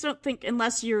 I just don't think,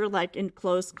 unless you're, like, in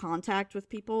close contact with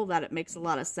people, that it makes a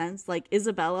lot of sense. Like,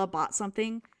 Isabella bought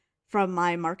something from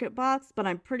my market box, but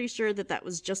I'm pretty sure that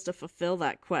was just to fulfill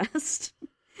that quest.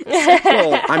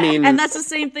 Well, I mean... And that's the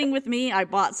same thing with me. I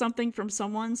bought something from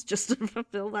someone's just to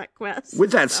fulfill that quest.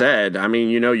 With that said, I mean,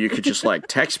 you could just, like,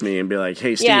 text me and be like,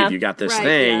 hey, Steve, you got this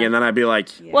thing, and then I'd be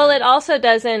like... Yeah. Well, it also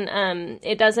doesn't,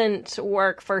 it doesn't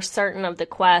work for certain of the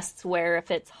quests where if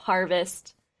it's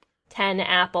harvest 10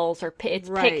 apples or pick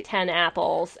 10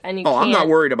 apples, and you can't I'm not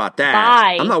worried about that.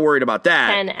 buy I'm not worried about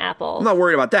that. 10 apples. I'm not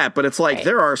worried about that, but it's like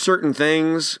there are certain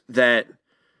things that,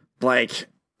 like...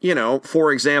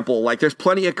 for example, like there's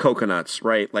plenty of coconuts,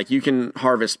 right? Like you can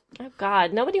harvest. Oh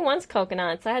God, nobody wants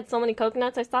coconuts. I had so many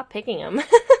coconuts, I stopped picking them.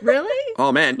 Really?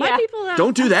 Oh man,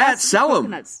 don't do that. Sell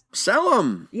them. Sell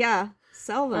them. Yeah,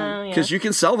 sell them. Because you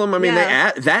can sell them. I mean,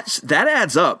 that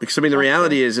adds up. Because I mean, the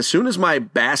reality is, as soon as my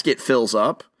basket fills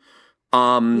up,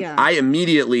 I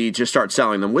immediately just start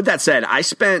selling them. With that said, I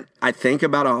spent, I think,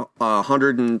 about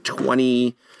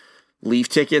 120 Leaf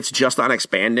tickets just on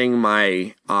expanding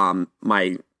my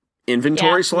my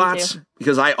inventory slots,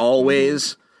 because I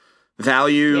always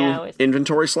value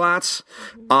inventory slots.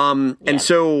 And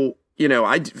so,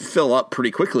 I fill up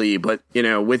pretty quickly, but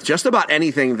with just about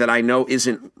anything that I know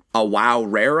isn't a WoW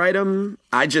rare item,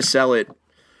 I just sell it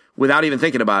without even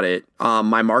thinking about it.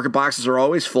 My market boxes are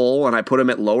always full, and I put them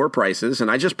at lower prices, and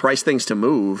I just price things to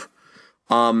move.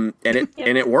 And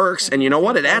it works. And you know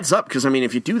what? It adds up, because I mean,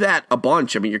 if you do that a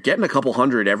bunch, I mean, you're getting a couple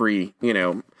hundred every,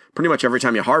 pretty much every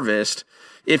time you harvest,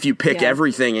 if you pick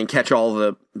everything and catch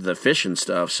all the fish and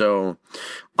stuff. So,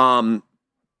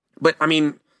 but I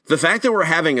mean, the fact that we're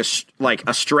having a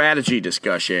strategy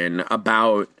discussion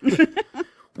about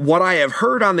what I have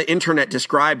heard on the internet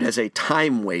described as a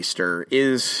time waster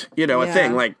is, a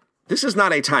thing. Like, this is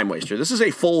not a time waster. This is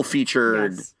a full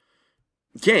featured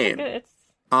game. It's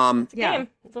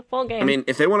a full game. I mean,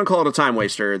 if they want to call it a time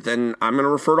waster, then I'm going to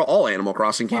refer to all Animal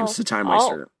Crossing games as a time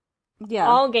waster.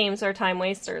 All games are time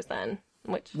wasters then.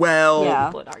 Which would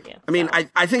argue. I mean,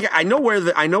 I think I know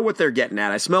what they're getting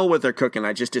at. I smell what they're cooking.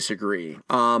 I just disagree.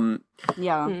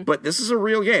 But this is a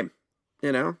real game.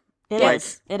 It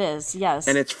is. Yes.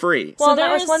 And it's free. Well,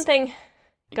 that was one thing.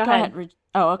 Go ahead.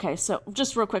 Oh, okay. So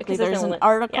just real quickly, there's an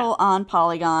article on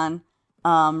Polygon,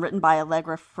 written by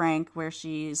Allegra Frank, where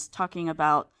she's talking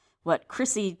about what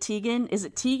Chrissy Teigen, is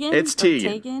it Teigen? It's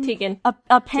Teigen. Teigen.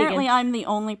 Apparently, I'm the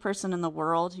only person in the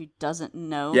world who doesn't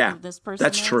know who this person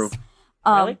is. That's true.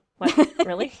 Really? What?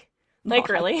 Really?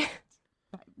 Really? I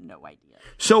have no idea.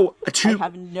 So I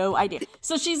have no idea.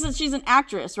 So she's an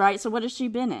actress, right? So what has she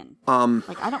been in?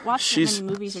 I don't watch many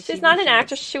movies. Or she's TV not an shows.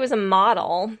 actress. She was a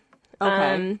model.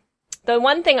 Okay. The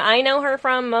one thing I know her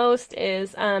from most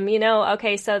is,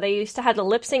 so they used to have the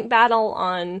lip sync battle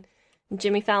on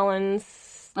Jimmy Fallon's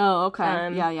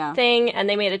thing, and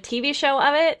they made a TV show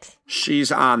of it.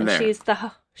 She's on there.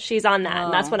 She's on that,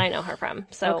 and that's what I know her from.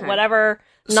 So whatever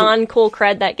non-cool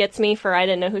cred that gets me for I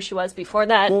didn't know who she was before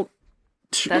that. Well,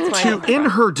 in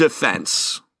her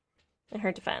defense.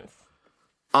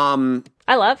 I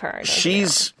love her. She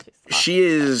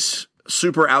is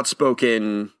super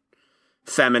outspoken,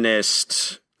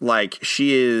 feminist. Like,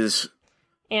 she is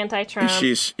anti-Trump.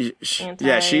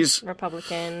 She's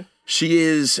Republican. She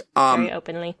is very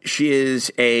openly. She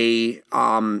is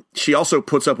she also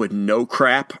puts up with no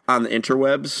crap on the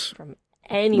interwebs. From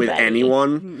anybody. With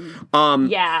anyone.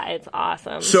 Yeah, it's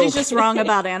awesome. So she's just wrong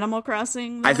about Animal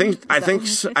Crossing. Though? I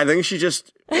think she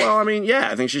just. Well, I mean, yeah,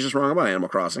 I think she's just wrong about Animal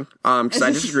Crossing. Because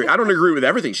I disagree. I don't agree with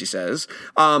everything she says.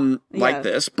 Like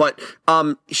this, but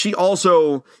she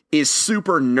also is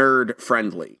super nerd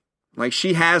friendly. Like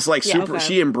she has like super. Okay.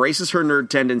 She embraces her nerd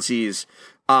tendencies.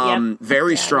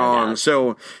 Very strong. No,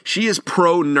 so she is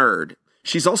pro nerd.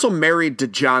 She's also married to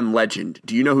John Legend.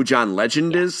 Do you know who John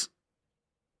Legend is?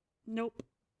 Nope.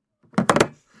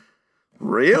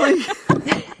 Really?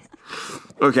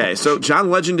 Okay, so John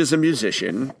Legend is a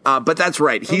musician, but that's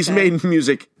right. He's made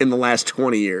music in the last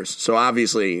 20 years, so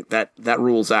obviously that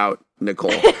rules out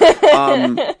Nicole.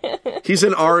 He's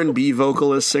an R&B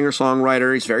vocalist,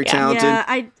 singer-songwriter. He's very talented.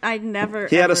 Yeah, I never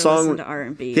listened to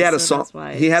R&B. He had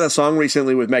a song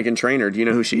recently with Meghan Trainor. Do you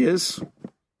know who she is?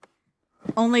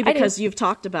 Only because you've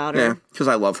talked about her. Yeah, because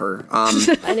I love her.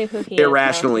 I knew who he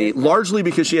irrationally, is. Largely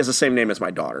because she has the same name as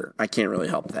my daughter. I can't really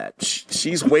help that.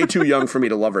 She's way too young for me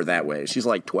to love her that way. She's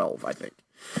like 12, I think.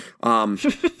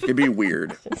 It'd be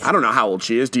weird. I don't know how old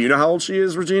she is. Do you know how old she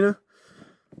is, Regina?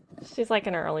 She's like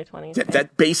in her early 20s.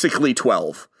 That basically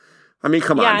 12. I mean,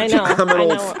 come on. I know.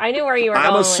 I knew where you were going.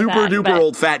 I'm a super duper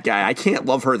old fat guy. I can't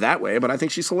love her that way, but I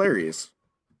think she's hilarious.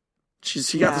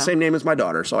 She got the same name as my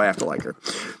daughter, so I have to like her.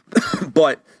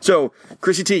 But, so,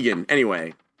 Chrissy Teigen,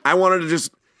 anyway, I wanted to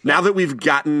just, now that we've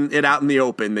gotten it out in the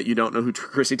open that you don't know who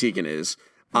Chrissy Teigen is,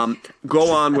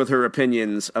 go on with her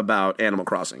opinions about Animal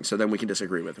Crossing, so then we can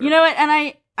disagree with her. You know what, and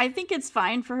I think it's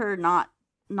fine for her not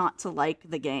to like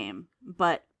the game,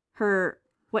 but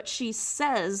what she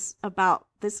says about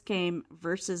this game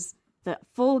versus the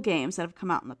full games that have come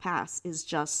out in the past is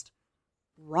just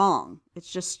wrong.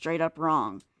 It's just straight up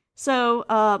wrong. So,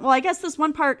 well, I guess this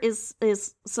one part is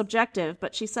subjective,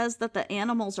 but she says that the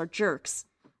animals are jerks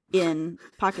in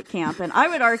Pocket Camp, and I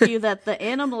would argue that the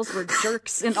animals were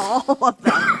jerks in all of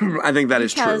them. I think that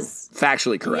is true.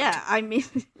 Factually correct. Yeah, I mean,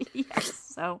 yes.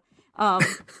 So,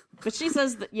 but she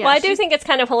says that, yeah. Well, I do think it's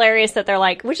kind of hilarious that they're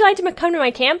like, would you like to come to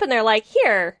my camp? And they're like,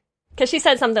 here. Because she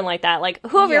said something like that, like,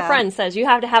 who of your friends says you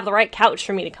have to have the right couch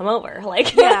for me to come over?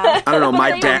 Like, yeah. I don't know,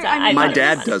 my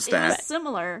dad does that. It was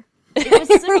similar. It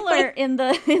was similar in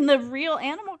the real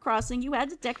Animal Crossing. You had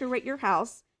to decorate your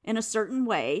house in a certain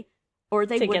way, or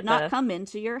they would not come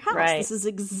into your house. Right. This is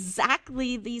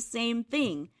exactly the same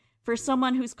thing. For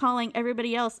someone who's calling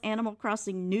everybody else Animal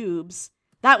Crossing noobs,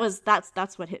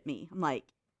 that's what hit me. I'm like,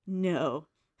 no.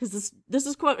 Because this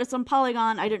is quote, it's on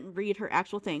Polygon. I didn't read her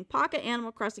actual thing. Pocket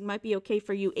Animal Crossing might be okay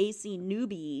for you AC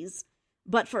newbies,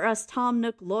 but for us Tom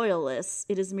Nook loyalists,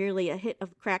 it is merely a hit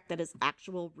of crack that is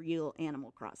actual real Animal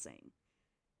Crossing.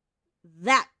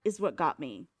 That is what got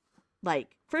me.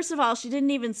 Like, first of all, she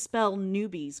didn't even spell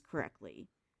newbies correctly.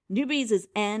 Newbies is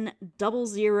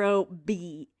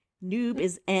N00B. Noob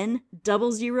is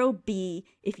N00B.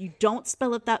 If you don't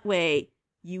spell it that way,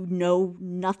 you know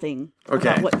nothing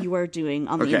about what you are doing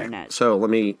on the internet. So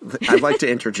I'd like to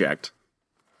interject.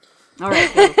 All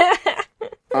right.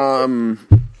 Go.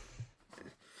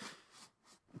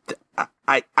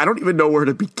 I don't even know where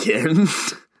to begin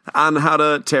on how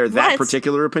to tear that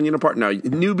particular opinion apart. No,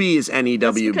 newbie is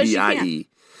N-E-W-B-I-E.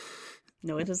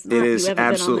 No, it is not. You haven't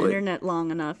been on the internet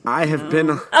long enough. I haven't been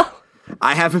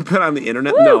on the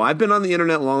internet. Woo! No, I've been on the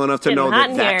internet long enough to know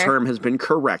that term has been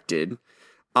corrected.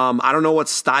 I don't know what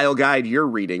style guide you're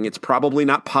reading. It's probably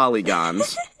not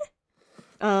Polygons.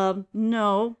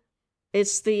 No.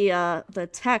 It's the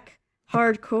tech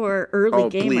hardcore early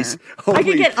gamer. Please. I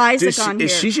could get Isaac on here.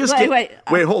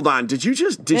 Wait, hold on. Did she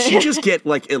just get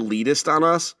like elitist on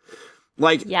us?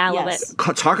 Like, yeah, a little bit.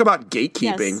 Talk about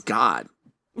gatekeeping. Yes.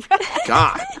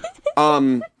 God.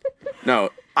 No.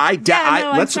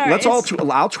 Let's all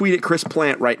I'll tweet at Chris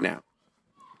Plant right now.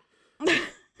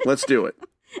 Let's do it.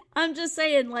 I'm just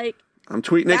saying, like, I'm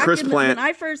tweeting at Chris Plant.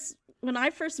 When I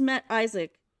first met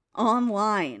Isaac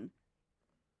online,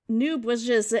 noob was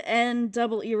just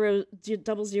N00B.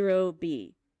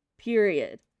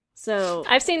 Period. So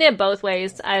I've seen it both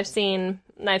ways. I've seen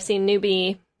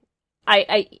newbie.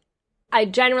 I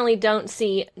generally don't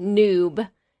see noob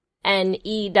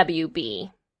NEWB.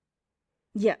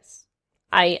 Yes.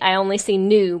 I only see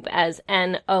noob as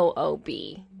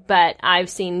NOOB. But I've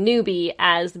seen newbie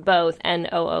as both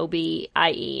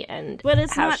NOOBIE and but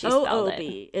it's how not she spelled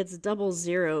OOB. It's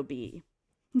 00B.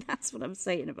 That's what I'm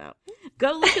saying about.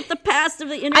 Go look at the past of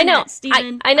the internet, I know,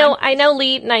 Steven. I know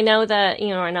Leet, and I know that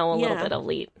I know a little bit of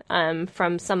Leet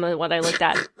from some of what I looked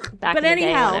at back in the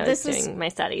day when I was doing my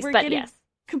studies. But yes,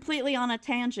 completely on a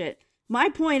tangent. My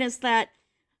point is that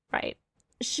right.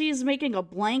 She's making a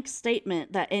blank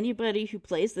statement that anybody who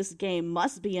plays this game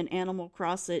must be an Animal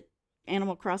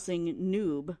Animal Crossing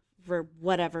noob, for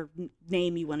whatever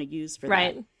name you want to use for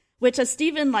right. that. Which, as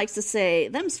Steven likes to say,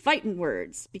 them's fighting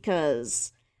words,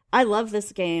 because I love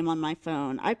this game on my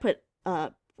phone. I put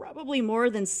probably more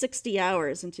than 60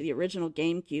 hours into the original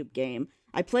GameCube game.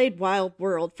 I played Wild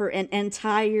World for an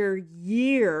entire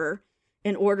year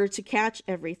in order to catch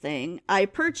everything. I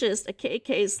purchased a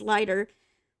KK Slider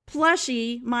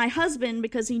plushie. My husband,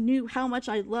 because he knew how much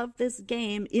I loved this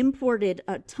game, imported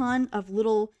a ton of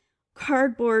little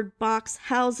cardboard box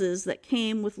houses that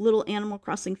came with little Animal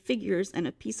Crossing figures and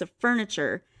a piece of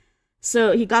furniture.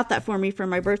 So he got that for me for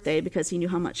my birthday because he knew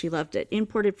how much he loved it.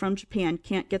 Imported from Japan,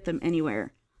 can't get them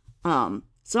anywhere.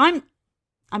 So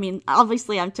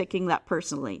obviously I'm taking that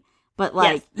personally, but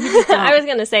like, yes. I was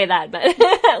going to say that,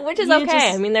 but which is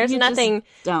okay. There's nothing.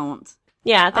 Don't.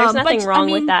 Yeah, there's nothing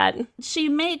wrong with that. She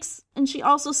makes, and she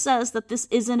also says that this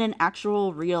isn't an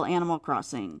actual real Animal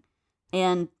Crossing.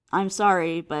 And I'm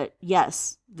sorry, but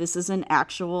yes, this is an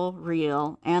actual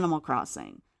real Animal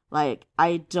Crossing. Like,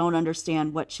 I don't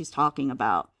understand what she's talking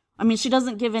about. She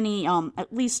doesn't give any,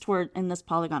 at least toward in this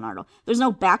Polygon article, there's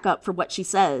no backup for what she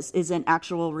says is an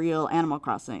actual real Animal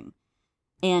Crossing.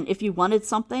 And if you wanted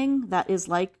something that is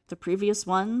like the previous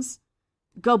ones,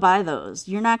 go buy those.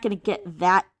 You're not going to get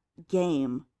that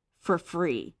game for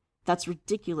free. That's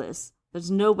ridiculous.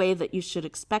 There's no way that you should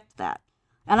expect that.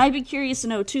 And I'd be curious to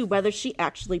know, too, whether she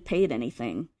actually paid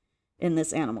anything in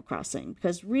this Animal Crossing.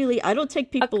 Because really, I don't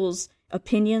take people's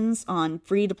opinions on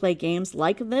free-to-play games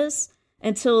like this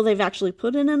until they've actually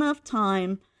put in enough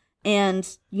time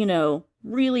and,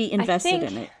 really invested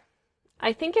in it.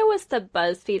 I think it was the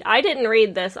BuzzFeed. I didn't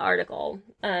read this article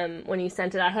when you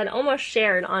sent it. I had almost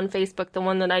shared on Facebook the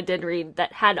one that I did read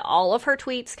that had all of her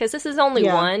tweets, because this is only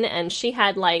one, and she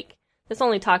had, this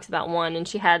only talks about one, and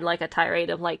she had, a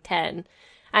tirade of, 10.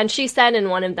 And she said in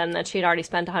one of them that she had already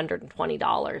spent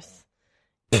 $120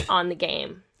 on the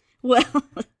game. Well...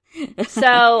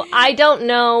 So I don't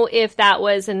know if that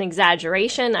was an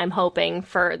exaggeration. I'm hoping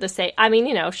for the sake.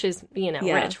 She's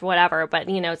rich, whatever. But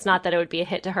it's not that it would be a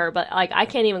hit to her. But I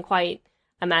can't even quite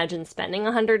imagine spending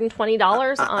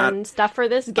 $120 on stuff for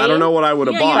this game. I don't know what I would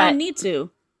have bought. You don't need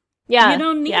to. Yeah, you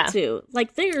don't need to.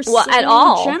 They are at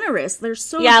all generous. They're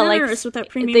so generous with that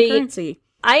premium currency.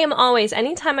 I am always,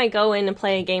 anytime I go in and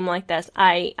play a game like this,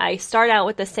 I start out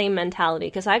with the same mentality,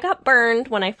 because I got burned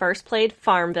when I first played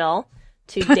Farmville.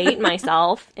 To date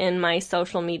myself in my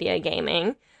social media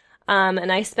gaming.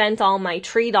 And I spent all my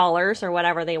tree dollars, or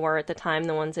whatever they were at the time,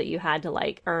 the ones that you had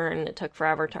to earn, it took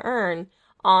forever to earn,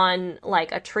 on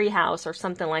a tree house or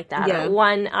something like that, or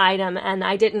one item. And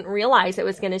I didn't realize it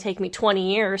was going to take me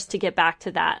 20 years to get back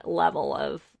to that level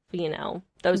of,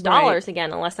 those dollars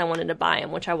again, unless I wanted to buy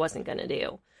them, which I wasn't going to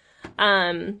do.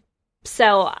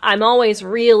 So I'm always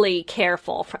really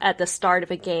careful at the start of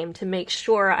a game to make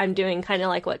sure I'm doing kind of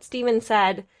like what Steven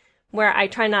said, where I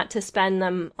try not to spend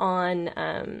them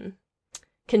on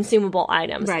consumable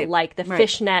items, like the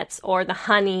fishnets or the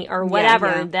honey or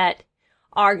whatever that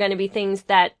are going to be things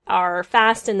that are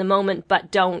fast in the moment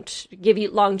but don't give you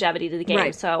longevity to the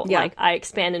game. So I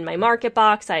expanded my market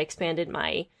box, I expanded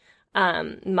my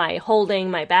holding,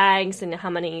 my bags, and how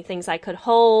many things I could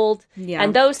hold,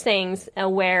 and those things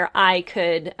where I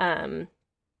could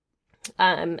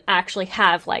actually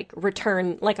have a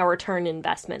return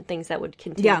investment, things that would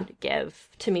continue to give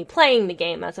to me playing the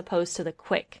game, as opposed to the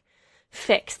quick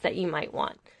fix that you might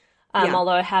want.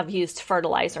 Although I have used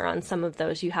fertilizer on some of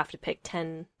those, you have to pick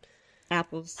 10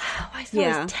 apples. Why is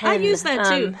it 10? I use that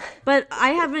too, but I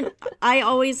haven't. I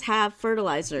always have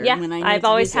fertilizer. Yeah, when I've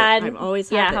always had. I've always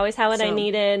had. I always had what I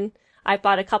needed. I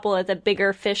bought a couple of the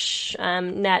bigger fish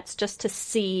nets just to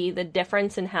see the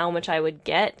difference in how much I would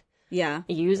get.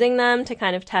 Using them to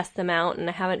kind of test them out, and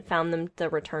I haven't found the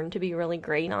return to be really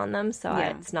great on them, so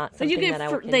it's not something that I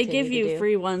would continue to do. They give you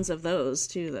free ones of those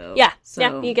too, though. Yeah,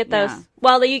 you get those.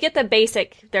 Well, you get the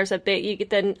basic. There's a big. You get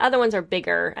the other ones are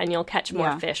bigger, and you'll catch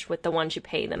more fish with the ones you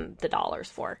pay them the dollars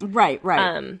for. Right.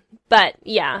 But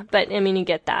you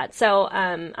get that. So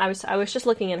I was just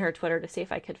looking in her Twitter to see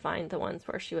if I could find the ones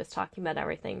where she was talking about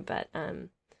everything, but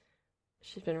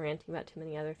she's been ranting about too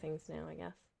many other things now, I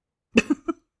guess.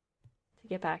 To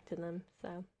get back to them,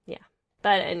 so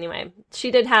but anyway,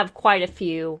 she did have quite a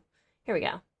few. Here we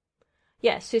go.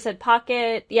 Yes, she said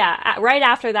Pocket. Right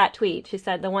after that tweet, she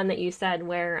said the one that you said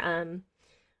where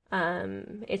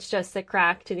it's just a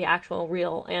crack to the actual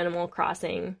real Animal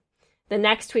Crossing. The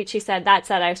next tweet, she said, that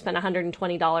said, I've spent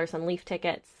 $120 on Leaf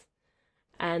tickets,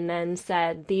 and then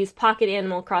said, these Pocket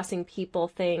Animal Crossing people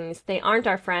things, they aren't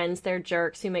our friends, they're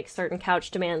jerks who make certain couch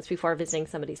demands before visiting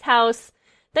somebody's house.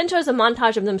 Then shows a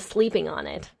montage of them sleeping on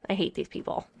it. I hate these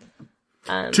people.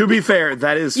 To be fair,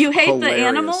 that is you hate hilarious. the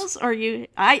animals, or you?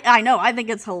 I know. I think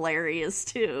it's hilarious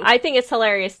too. I think it's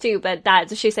hilarious too, but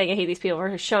she's saying I hate these people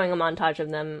for showing a montage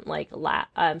of them like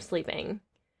sleeping.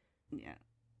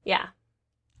 Yeah.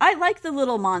 I like the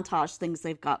little montage things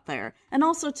they've got there, and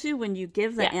also too when you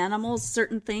give the animals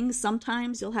certain things,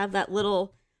 sometimes you'll have that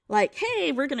little like,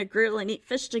 "Hey, we're gonna grill and eat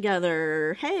fish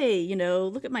together." Hey,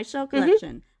 look at my shell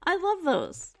collection. I love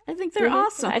those. I think they're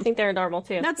awesome. I think they're adorable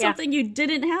too. That's something you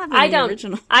didn't have in the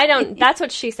original. I don't. That's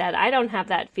what she said. I don't have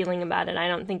that feeling about it. I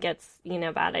don't think it's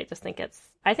bad. I just think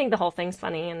I think the whole thing's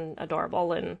funny and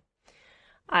adorable, and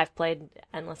I've played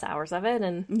endless hours of it.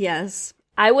 And yes,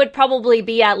 I would probably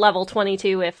be at level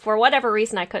 22 if, for whatever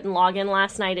reason, I couldn't log in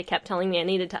last night. It kept telling me I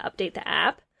needed to update the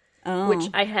app, which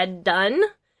I had done,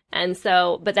 and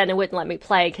so, but then it wouldn't let me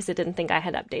play because it didn't think I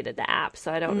had updated the app.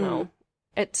 So I don't know.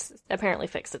 It's apparently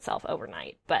fixed itself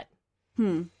overnight, but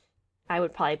I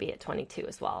would probably be at 22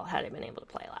 as well had I been able to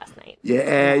play last night.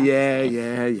 Yeah.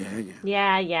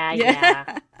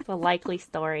 It's a likely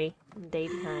story. Day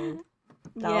behind.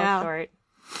 Dollar short.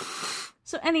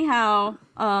 So anyhow,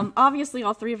 obviously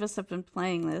all three of us have been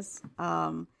playing this.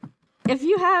 If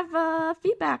you have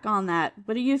feedback on that,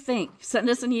 what do you think? Send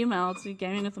us an email to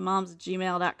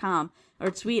gamingwiththemoms@gmail.com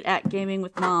or tweet at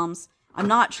gamingwithmoms. I'm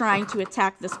not trying to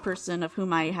attack this person of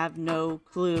whom I have no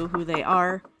clue who they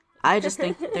are. I just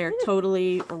think they're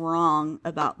totally wrong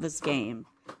about this game.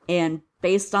 And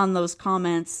based on those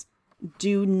comments,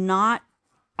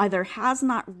 either has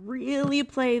not really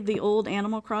played the old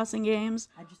Animal Crossing games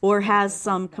or has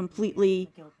some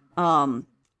completely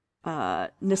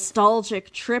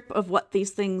nostalgic trip of what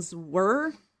these things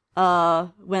were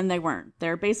when they weren't.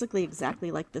 They're basically exactly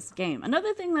like this game.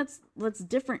 Another thing that's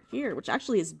different here, which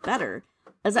actually is better,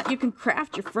 is that you can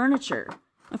craft your furniture.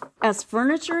 As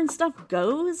furniture and stuff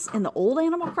goes, in the old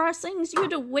Animal Crossings, you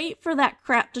had to wait for that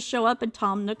crap to show up in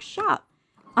Tom Nook's shop.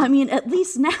 I mean, at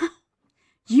least now,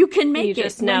 you can make it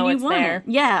just know when you it's want there. it.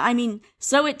 Yeah, I mean,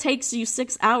 so it takes you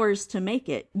 6 hours to make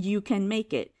it. You can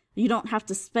make it. You don't have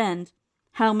to spend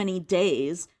how many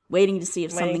days waiting to see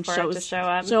if something show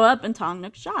up in Tom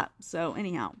Nook's shop. So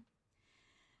anyhow,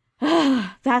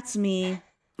 that's me.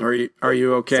 Are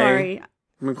you okay? Sorry.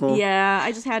 Nicole? Yeah,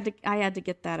 I had to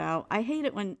get that out. I hate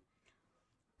it when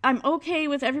I'm okay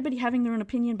with everybody having their own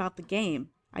opinion about the game.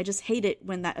 I just hate it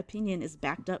when that opinion is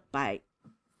backed up by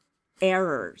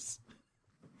errors.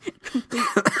 Complete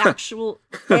actual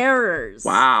errors.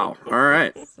 Wow. All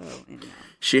right. So anyhow.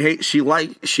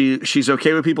 She's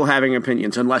okay with people having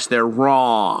opinions unless they're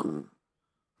wrong.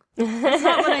 That's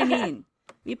not what I mean.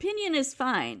 The opinion is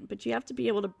fine, but you have to be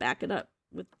able to back it up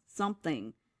with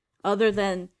something other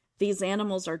than these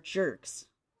animals are jerks,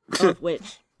 of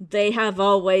which they have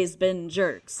always been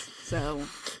jerks. So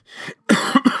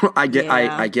I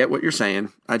get what you're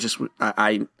saying.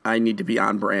 I need to be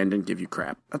on brand and give you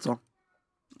crap. That's all.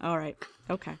 All right.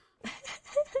 Okay.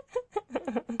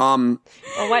 Well,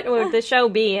 what would the show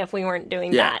be if we weren't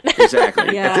doing that?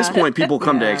 Exactly. At this point, people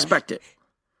come to expect it.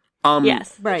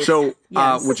 Yes. Right. So,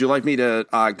 would you like me to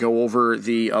go over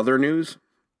the other news?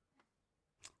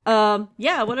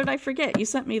 Yeah, what did I forget? You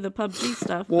sent me the PUBG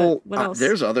stuff. Well, what else?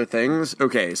 There's other things.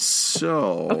 Okay,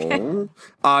 so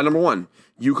number one,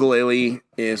 Yooka-Laylee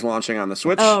is launching on the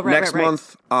Switch next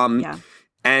month.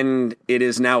 And it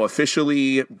is now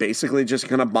officially basically just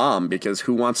going to bomb because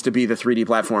who wants to be the 3D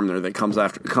platformer that comes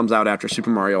out after Super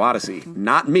Mario Odyssey?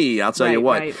 Not me, I'll tell you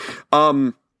what.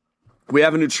 Right. We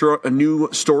have a new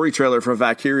story trailer for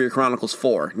Valkyria Chronicles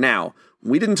 4. Now,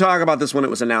 we didn't talk about this when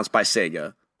it was announced by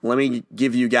Sega. Let me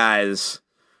give you guys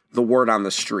the word on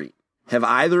the street. Have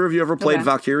either of you ever played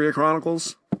Valkyria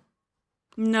Chronicles?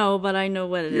 No, but I know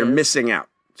what it is. You're missing out.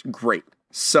 It's great.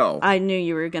 So I knew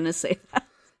you were going to say that.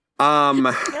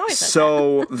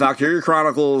 So Valkyria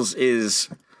Chronicles is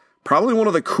probably one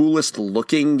of the coolest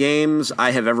looking games I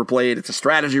have ever played. It's a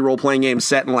strategy role-playing game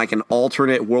set in like an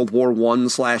alternate World War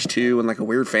I/II in like a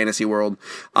weird fantasy world.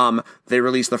 They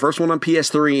released the first one on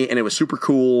PS3 and it was super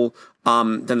cool.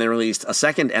 Then they released a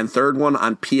second and third one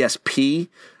on PSP.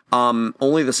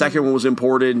 Only the second one was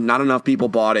imported. Not enough people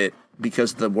bought it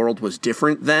because the world was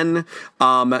different then.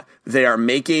 They are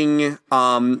making,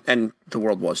 and the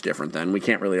world was different then. We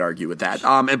can't really argue with that.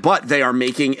 But they are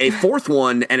making a fourth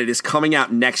one, and it is coming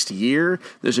out next year.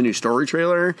 There's a new story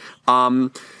trailer.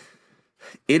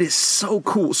 It is so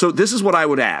cool. So this is what I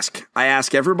would ask. I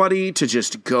ask everybody to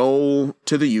just go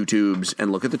to the YouTubes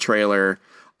and look at the trailer.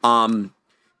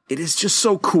 It is just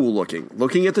so cool looking.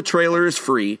 Looking at the trailer is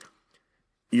free.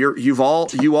 You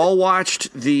all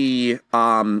watched the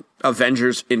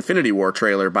Avengers Infinity War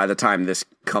trailer by the time this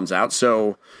comes out,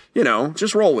 so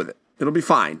just roll with it. It'll be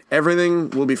fine. Everything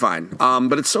will be fine.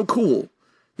 But it's so cool.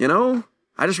 You know?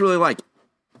 I just really like it.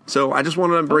 So I just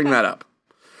wanted to bring that up.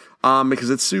 Because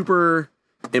it's super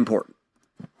important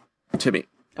to me.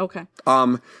 Okay.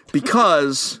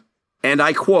 Because, and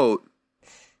I quote,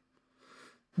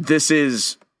 this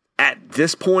is, at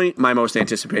this point, my most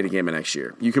anticipated game of next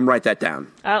year. You can write that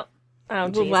down. Oh,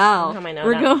 geez.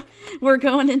 Wow. We're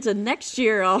going into next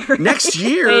year already. Next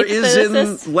year is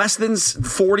in less than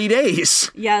 40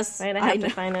 days. Yes. Wait, I have to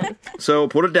find it. So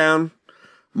put it down.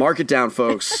 Mark it down,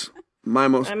 folks. I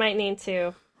might need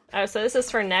to. Oh, so this is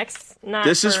for next,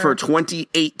 This is for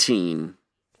 2018.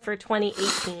 For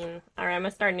 2018. All right, I'm going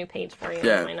to start a new page for you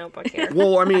in my notebook here.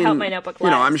 Well, I mean, I hope my notebook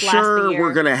lasts, I'm sure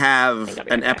we're going to have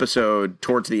an okay. episode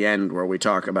towards the end where we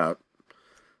talk about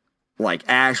like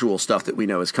actual stuff that we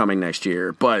know is coming next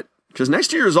year, but because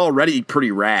next year is already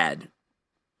pretty rad.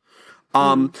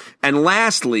 And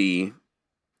lastly,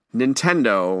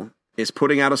 Nintendo is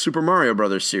putting out a Super Mario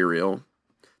Brothers cereal.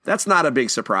 That's not a big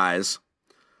surprise,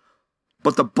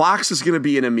 but the box is going to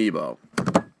be an amiibo.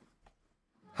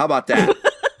 How about that?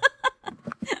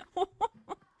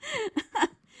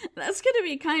 That's going to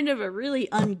be kind of a really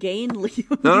ungainly.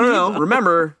 No.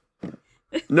 Remember.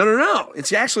 No.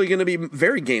 It's actually going to be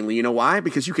very gainly. You know why?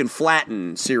 Because you can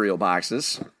flatten cereal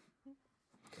boxes.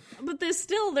 But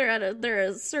they're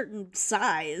a certain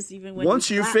size even when once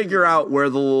you figure out where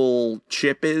the little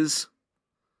chip is,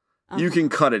 you can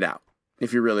cut it out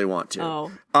if you really want to.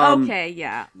 Oh. Okay,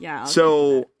 yeah.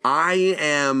 So I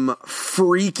am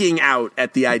freaking out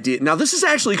at the idea. Now this is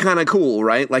actually kind of cool,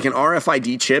 right? Like an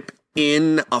RFID chip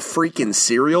in a freaking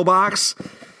cereal box.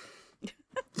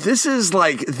 This is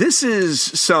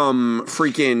some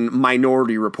freaking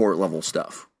Minority Report level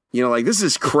stuff. You know, like this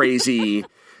is crazy.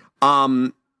 I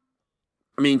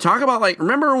mean, talk about like,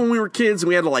 remember when we were kids and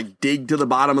we had to like dig to the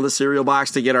bottom of the cereal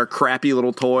box to get our crappy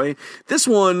little toy? This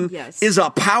one is a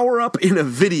power up in a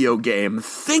video game.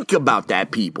 Think about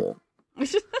that, people.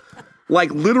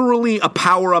 Like literally a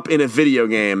power up in a video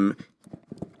game.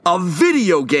 A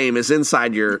video game is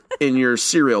inside in your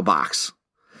cereal box.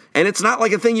 And it's not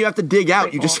like a thing you have to dig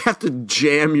out. You just have to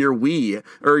jam your Wii,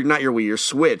 or not your Wii, your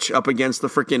Switch up against the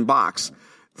freaking box.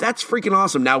 That's freaking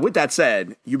awesome. Now, with that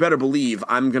said, you better believe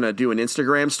I'm going to do an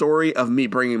Instagram story of me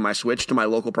bringing my Switch to my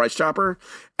local Price Chopper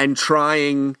and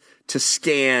trying to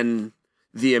scan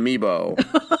the amiibo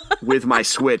with my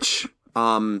Switch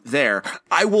there.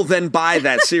 I will then buy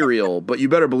that cereal, but you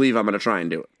better believe I'm going to try and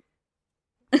do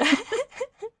it.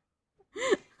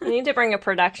 You need to bring a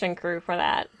production crew for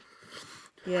that.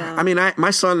 Yeah. I mean, my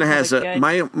son has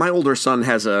my older son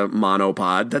has a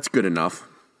monopod. That's good enough.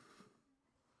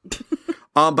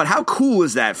 But how cool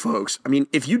is that, folks? I mean,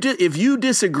 if you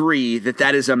disagree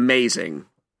that is amazing,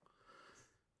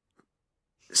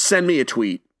 send me a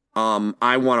tweet.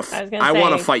 I want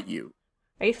to fight you.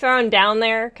 Are you throwing down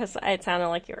there? Because it sounded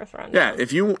like you were throwing down. Yeah,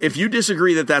 if you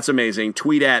disagree that's amazing,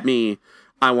 tweet at me.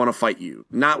 I want to fight you.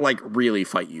 Not like really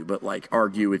fight you, but like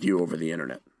argue with you over the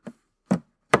internet.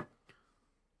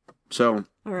 So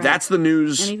that's the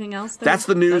news. Anything else? That's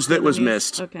the news that was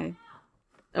missed. Okay.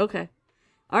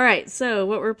 All right. So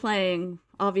what we're playing?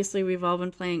 Obviously, we've all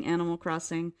been playing Animal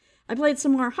Crossing. I played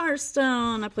some more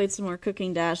Hearthstone. I played some more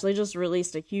Cooking Dash. They just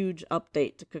released a huge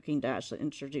update to Cooking Dash that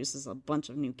introduces a bunch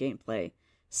of new gameplay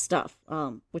stuff,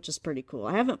 which is pretty cool.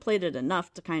 I haven't played it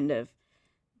enough to kind of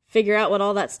figure out what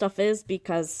all that stuff is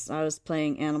because I was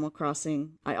playing Animal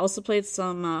Crossing. I also played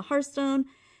some Hearthstone.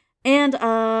 And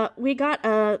we got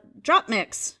Drop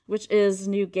Mix, which is a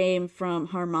new game from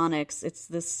Harmonix. It's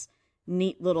this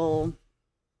neat little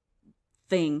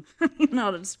thing. I don't know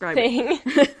how to describe it.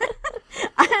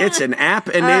 It's an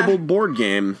app-enabled board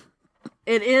game.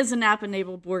 It is an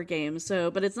app-enabled board game.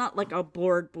 But it's not like a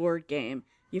board game.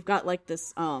 You've got like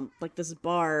this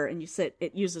bar, and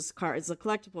it uses cards. It's a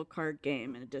collectible card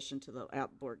game in addition to the app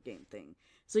board game thing.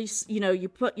 So you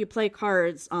play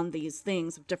cards on these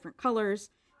things of different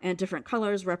colors. And different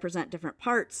colors represent different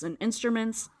parts and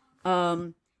instruments.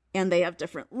 And they have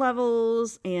different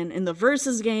levels. And in the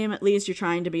versus game, at least, you're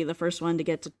trying to be the first one to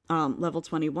get to level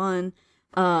 21.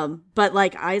 But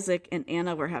like Isaac and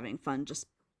Anna were having fun just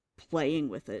playing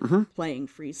with it, playing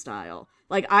freestyle.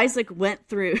 Like Isaac went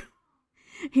through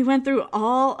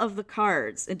all of the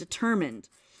cards and determined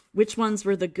which ones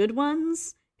were the good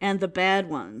ones and the bad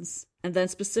ones. And then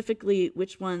specifically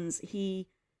which ones he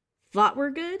thought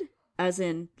were good, as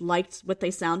in liked what they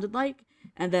sounded like,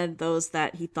 and then those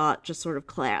that he thought just sort of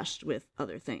clashed with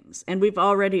other things. And we've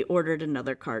already ordered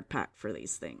another card pack for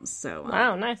these things. So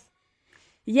wow, nice.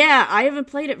 Yeah, I haven't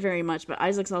played it very much, but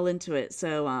Isaac's all into it.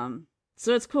 So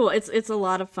So it's cool. It's a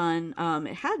lot of fun.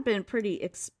 It had been pretty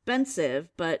expensive,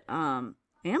 but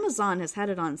Amazon has had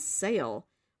it on sale.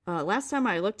 Last time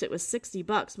I looked, it was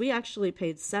 $60. We actually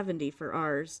paid $70 for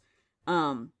ours.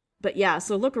 But yeah,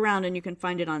 so look around and you can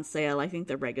find it on sale. I think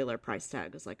the regular price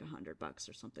tag is like $100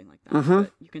 or something like that.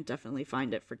 But you can definitely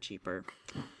find it for cheaper.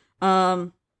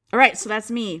 All right, so that's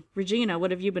me. Regina,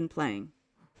 what have you been playing?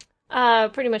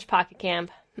 Pretty much Pocket Camp.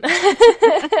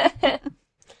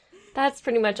 That's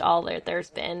pretty much all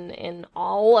there's been in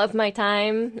all of my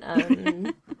time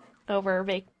over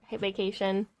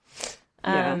vacation.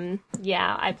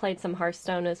 Yeah, I played some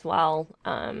Hearthstone as well.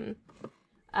 But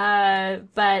I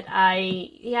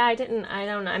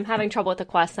don't know. I'm having trouble with the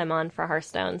quests I'm on for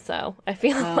Hearthstone, so I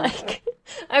feel like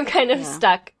I'm kind of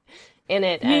stuck in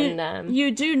it.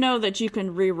 You do know that you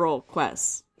can re-roll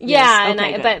quests. Yeah,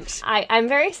 yes. I'm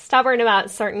very stubborn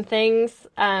about certain things.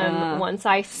 Once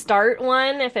I start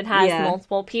one, if it has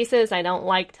multiple pieces, I don't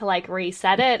like to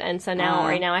reset it. And so now,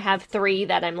 right now, I have 3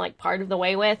 that I'm part of the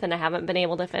way with, and I haven't been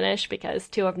able to finish because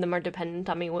 2 of them are dependent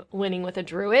on me winning with a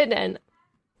druid, and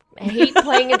I hate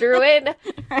playing a druid.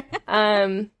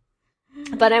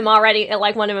 But I'm already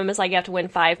one of them is you have to win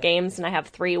 5 games, and I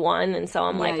have 3-1, and so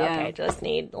I'm okay, I just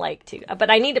need 2. But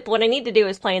what I need to do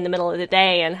is play in the middle of the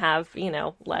day and have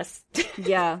less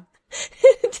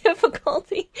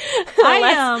difficulty,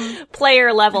 less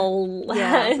player level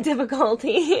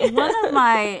difficulty. One of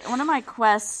my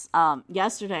quests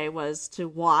yesterday was to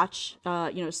watch,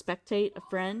 spectate a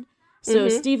friend. So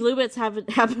Steve Lubitz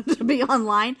happened to be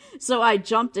online, so I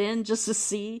jumped in just to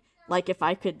see if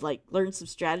I could learn some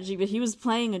strategy. But he was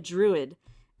playing a druid,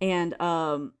 and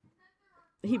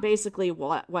he basically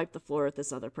wiped the floor with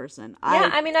this other person.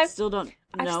 I still don't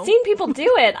know. I've seen people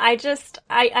do it. I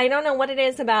don't know what it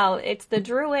is about. It's the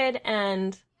druid,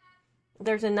 and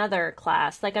there's another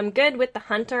class. I'm good with the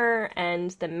hunter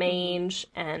and the mage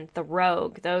and the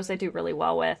rogue. Those I do really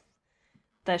well with.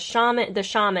 The shaman,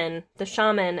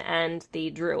 and the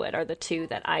druid are the 2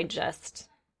 that I just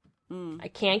I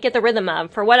can't get the rhythm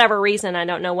of for whatever reason. I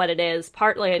don't know what it is.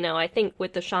 Partly, I think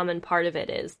with the shaman, part of it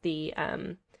is the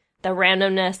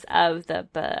randomness of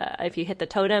if you hit the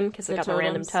totem, because it got the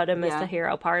random totem is the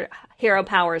hero part. Hero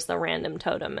power is the random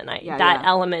totem, and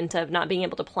element of not being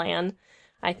able to plan,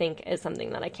 I think, is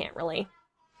something that I can't really.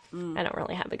 I don't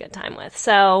really have a good time with.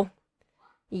 So,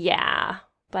 yeah,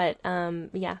 but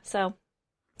so.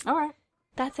 All right.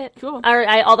 That's it. Cool.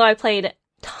 Although I played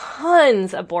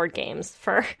tons of board games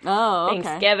for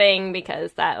Thanksgiving,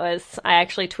 because I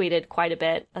actually tweeted quite a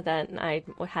bit that I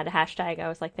had a hashtag. I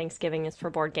was Thanksgiving is for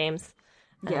board games.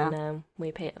 Yeah. And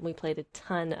we played a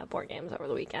ton of board games over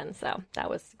the weekend, so that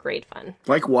was great fun.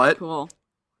 Like what? Cool.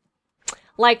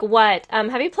 Like what?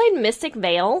 Have you played Mystic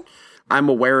Vale? I'm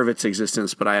aware of its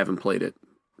existence, but I haven't played it.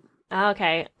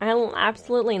 Okay, I'm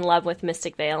absolutely in love with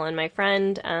Mystic Vale, and my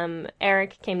friend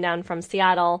Eric came down from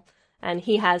Seattle, and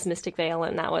he has Mystic Vale,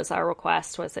 and that was our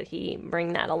request, was that he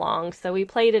bring that along. So we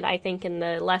played it, I think, in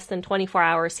the less than 24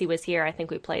 hours he was here. I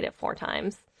think we played it 4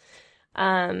 times.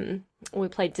 We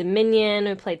played Dominion,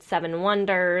 we played Seven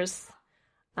Wonders,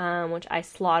 which I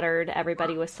slaughtered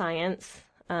everybody with science,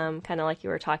 kind of like you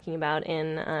were talking about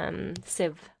in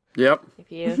Civ. Yep.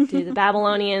 If you do the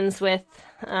Babylonians with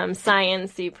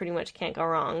science, you pretty much can't go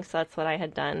wrong. So that's what I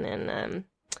had done in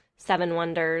Seven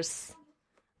Wonders.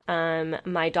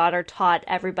 My daughter taught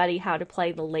everybody how to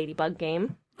play the Ladybug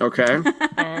game. Okay.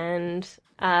 And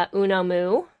Uno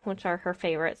Moo, which are her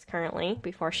favorites currently,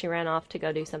 before she ran off to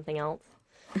go do something else.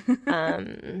 I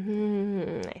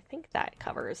think that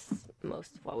covers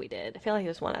most of what we did. I feel like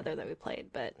there's one other that we played,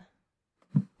 but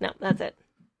no, that's it.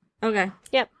 Okay.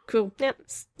 Yep. Cool. Yep.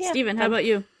 Steven, how about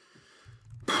you?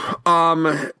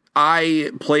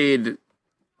 I played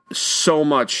so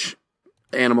much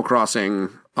Animal Crossing,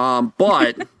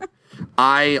 but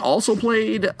I also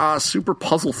played Super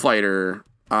Puzzle Fighter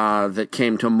that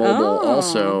came to mobile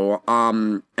also,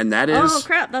 and that is... Oh,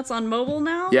 crap, that's on mobile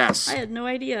now? Yes. I had no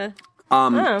idea.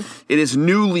 It is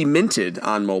newly minted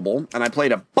on mobile, and I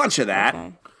played a bunch of that.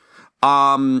 Okay.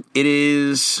 It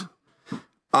is...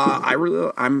 I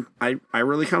really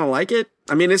kind of like it.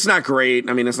 I mean, it's not great.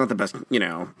 I mean, it's not the best,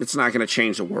 it's not going to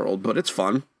change the world, but it's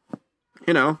fun,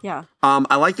 Yeah.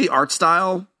 I like the art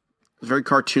style. It's very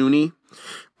cartoony.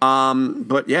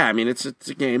 But yeah, I mean, it's a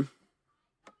game.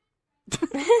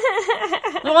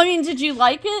 Well, I mean, did you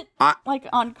like it?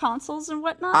 On consoles and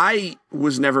whatnot? I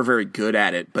was never very good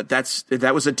at it, but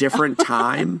that was a different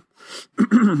time.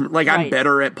 Right. I'm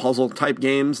better at puzzle type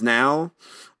games now.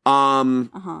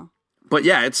 But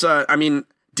yeah, it's, I mean,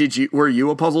 were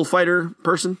you a puzzle fighter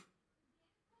person?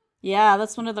 Yeah,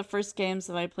 that's one of the first games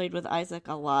that I played with Isaac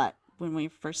a lot when we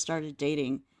first started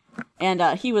dating. And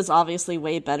he was obviously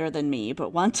way better than me.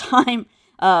 But one time,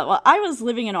 I was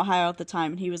living in Ohio at the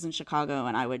time, and he was in Chicago,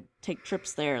 and I would take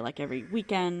trips there like every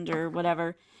weekend or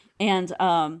whatever. And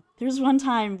there was one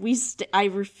time I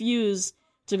refused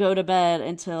to go to bed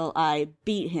until I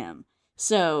beat him.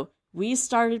 So we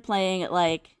started playing at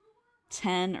like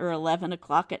 10 or 11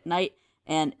 o'clock at night,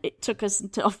 and it took us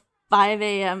until 5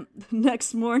 a.m. the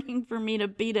next morning for me to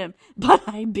beat him, but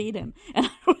I beat him, and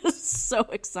I was so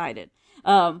excited.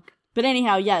 But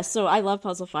anyhow, yes, so I love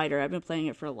Puzzle Fighter. I've been playing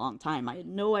it for a long time. I had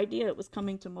no idea it was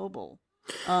coming to mobile.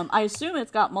 I assume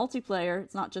it's got multiplayer.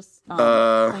 It's not just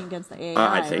playing against the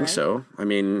AI, I think right? so. I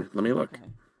mean, let me look. Okay.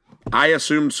 I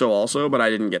assumed so also, but I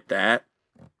didn't get that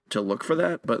to look for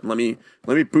that. But let me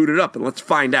boot it up and let's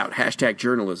find out. #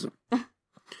 journalism.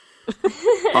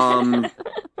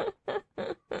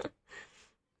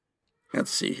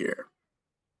 Let's see here.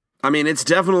 I mean, it's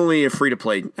definitely a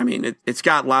free-to-play. I mean, it's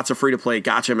got lots of free-to-play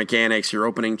gotcha mechanics. You're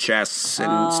opening chests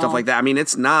and stuff like that. I mean,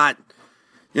 it's not,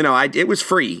 it was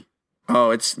free.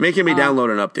 Oh, it's making me download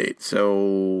an update.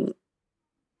 So,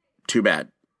 too bad.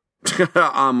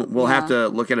 We'll have to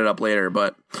look at it up later.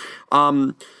 But,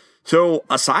 so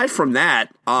aside from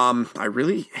that, I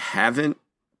really haven't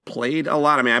played a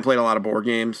lot. I mean, I played a lot of board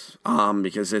games,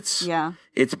 because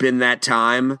it's been that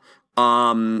time.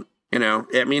 I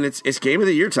mean, it's game of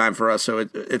the year time for us, so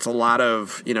it's a lot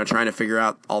of, trying to figure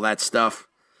out all that stuff.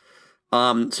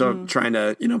 So trying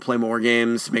to, play more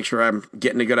games, make sure I'm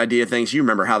getting a good idea of things. You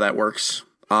remember how that works.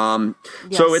 So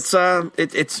it's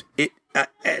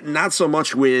not so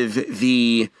much with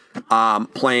the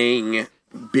playing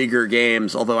bigger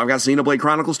games, although I've got Xenoblade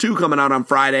Chronicles 2 coming out on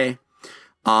Friday,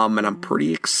 and I'm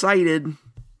pretty excited.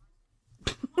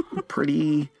 I'm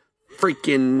pretty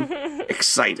freaking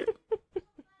excited.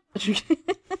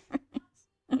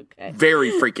 Okay.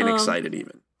 Very freaking excited,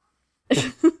 even.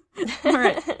 All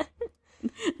right.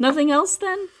 Nothing else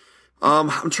then?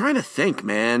 I'm trying to think,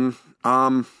 man.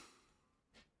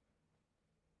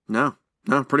 No,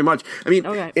 pretty much. I mean,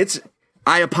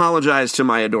 I apologize to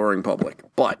my adoring public,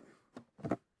 but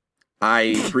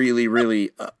I really,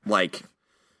 really,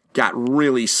 got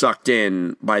really sucked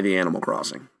in by the Animal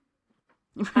Crossing.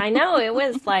 I know, it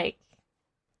was like,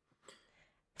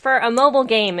 for a mobile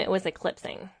game, it was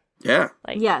eclipsing. Yeah.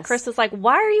 Chris was like,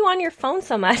 why are you on your phone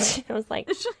so much? I was like,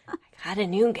 I got a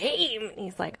new game. And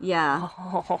he's like,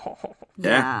 oh.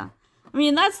 Yeah. I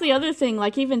mean, that's the other thing.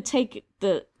 Like, even take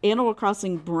the Animal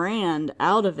Crossing brand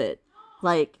out of it.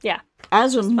 Like,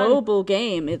 as a mobile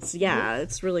game, it's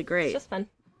really great. It's just fun.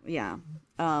 Yeah.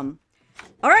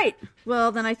 All right.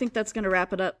 Well, then I think that's going to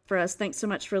wrap it up for us. Thanks so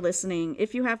much for listening.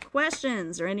 If you have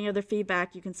questions or any other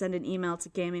feedback, you can send an email to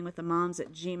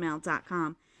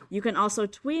gamingwiththemoms@gmail.com. You can also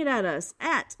tweet at us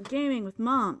at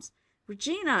gamingwithmoms.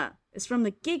 Regina is from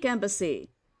the Geek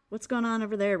Embassy. What's going on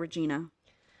over there, Regina?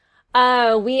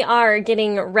 We are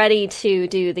getting ready to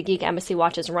do the Geek Embassy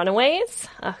Watches Runaways,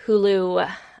 a Hulu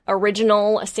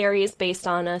original series based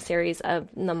on a series of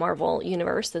the Marvel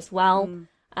Universe as well.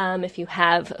 If you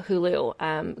have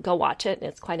Hulu, go watch it.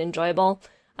 It's quite enjoyable.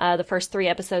 The first 3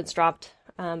 episodes dropped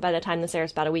by the time this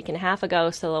airs about a week and a half ago,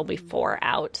 so there'll be 4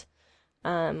 out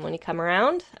when you come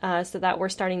around. So that we're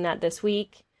starting that this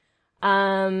week.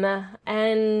 And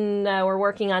we're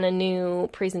working on a new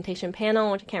presentation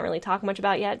panel, which I can't really talk much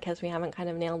about yet because we haven't kind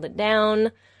of nailed it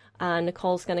down.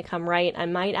 Nicole's going to come write. I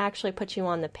might actually put you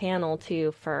on the panel,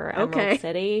 too, for Emerald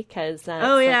City, because it's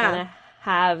going to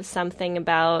have something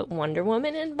about Wonder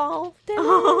Woman involved in it.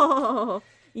 Oh,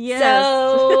 yes.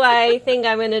 So I think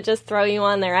I'm going to just throw you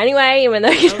on there anyway, even though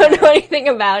you don't know anything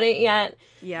about it yet.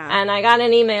 Yeah. And I got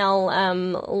an email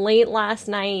late last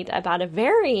night about a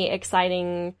very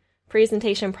exciting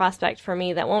presentation prospect for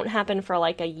me that won't happen for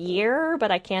like a year,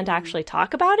 but I can't actually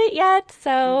talk about it yet.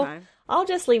 So I'll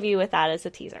just leave you with that as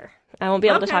a teaser. I won't be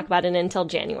able to talk about it until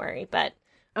January, but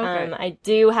I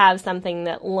do have something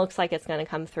that looks like it's going to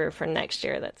come through for next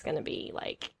year that's going to be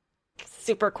like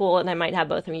super cool, and I might have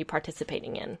both of you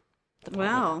participating in the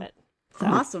planning of it. So,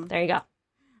 awesome. There you go.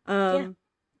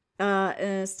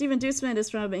 Steven Dusman is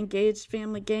from Engaged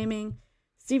Family Gaming.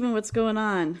 Steven, what's going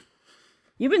on?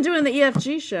 You've been doing the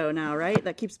EFG show now, right?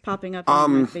 That keeps popping up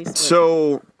on my Facebook.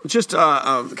 So just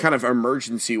kind of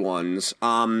emergency ones.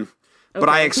 But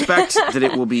I expect that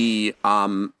it will be.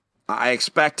 I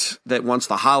expect that once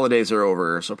the holidays are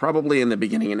over, so probably in the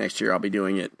beginning of next year, I'll be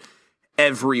doing it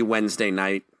every Wednesday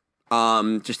night,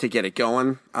 just to get it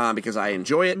going, because I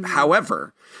enjoy it.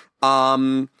 However,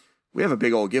 we have a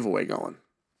big old giveaway going.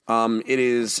 It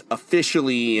is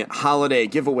officially holiday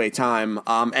giveaway time,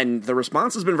 and the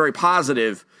response has been very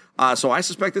positive. So I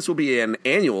suspect this will be an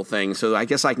annual thing. So I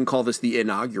guess I can call this the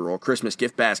inaugural Christmas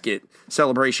gift basket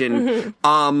celebration.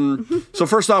 So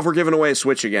first off, we're giving away a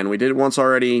Switch again. We did it once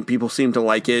already. People seem to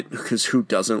like it because who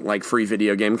doesn't like free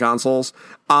video game consoles?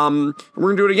 We're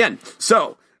going to do it again.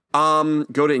 So go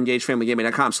to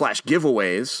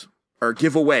engagefamilygaming.com/giveaways, or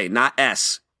giveaway, not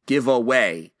S,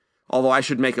 giveaway. Although I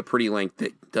should make a pretty link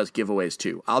that does giveaways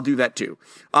too. I'll do that too.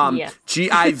 Yes.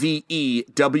 GIVEWAY,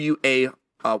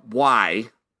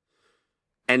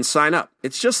 and sign up.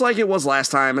 It's just like it was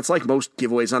last time. It's like most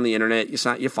giveaways on the internet.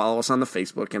 You follow us on the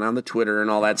Facebook and on the Twitter and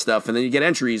all that stuff, and then you get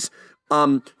entries.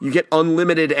 You get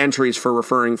unlimited entries for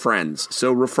referring friends.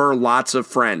 So refer lots of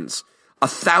friends.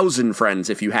 1,000 friends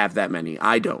if you have that many.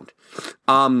 I don't.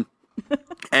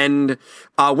 And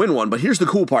win one. But here's the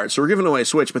cool part. So we're giving away a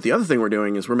Switch, but the other thing we're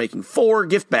doing is we're making 4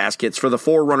 gift baskets for the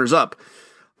 4 runners-up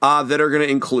that are going to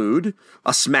include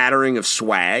a smattering of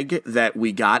swag that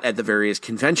we got at the various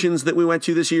conventions that we went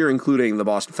to this year, including the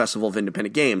Boston Festival of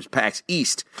Independent Games, PAX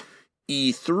East,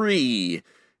 E3,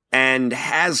 and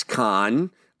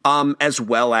HasCon, as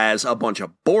well as a bunch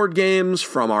of board games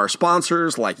from our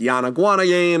sponsors like Yana Guana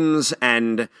Games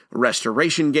and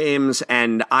Restoration Games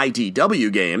and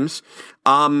IDW Games.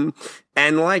 And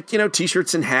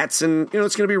t-shirts and hats, and,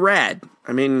 it's going to be rad.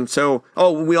 I mean,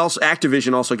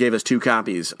 Activision also gave us 2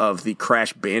 copies of the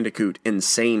Crash Bandicoot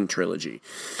Insane trilogy.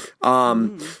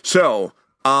 5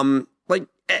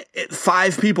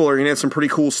 people are going to get some pretty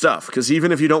cool stuff, because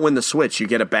even if you don't win the Switch, you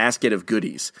get a basket of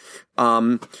goodies.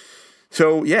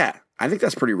 So, yeah, I think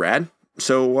that's pretty rad.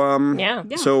 So, yeah.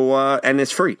 So, and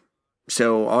it's free.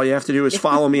 So all you have to do is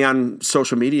follow me on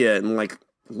social media and,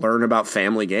 learn about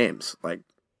family games.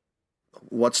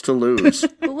 What's to lose?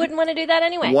 Who wouldn't want to do that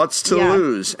anyway? What's to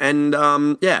lose? And,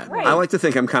 right. I like to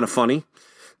think I'm kind of funny.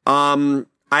 I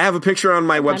have a picture on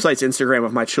my website's Instagram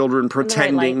of my children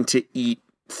pretending to eat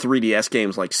 3DS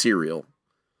games like cereal.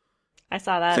 I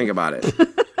saw that. Think about it.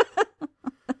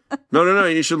 No.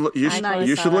 You should look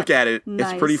at it.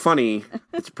 Nice. It's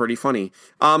pretty funny.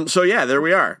 So yeah, there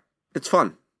we are. It's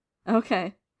fun.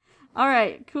 Okay. All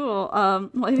right. Cool.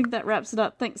 Well, I think that wraps it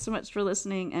up. Thanks so much for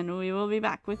listening, and we will be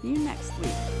back with you next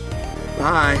week.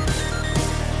 Bye.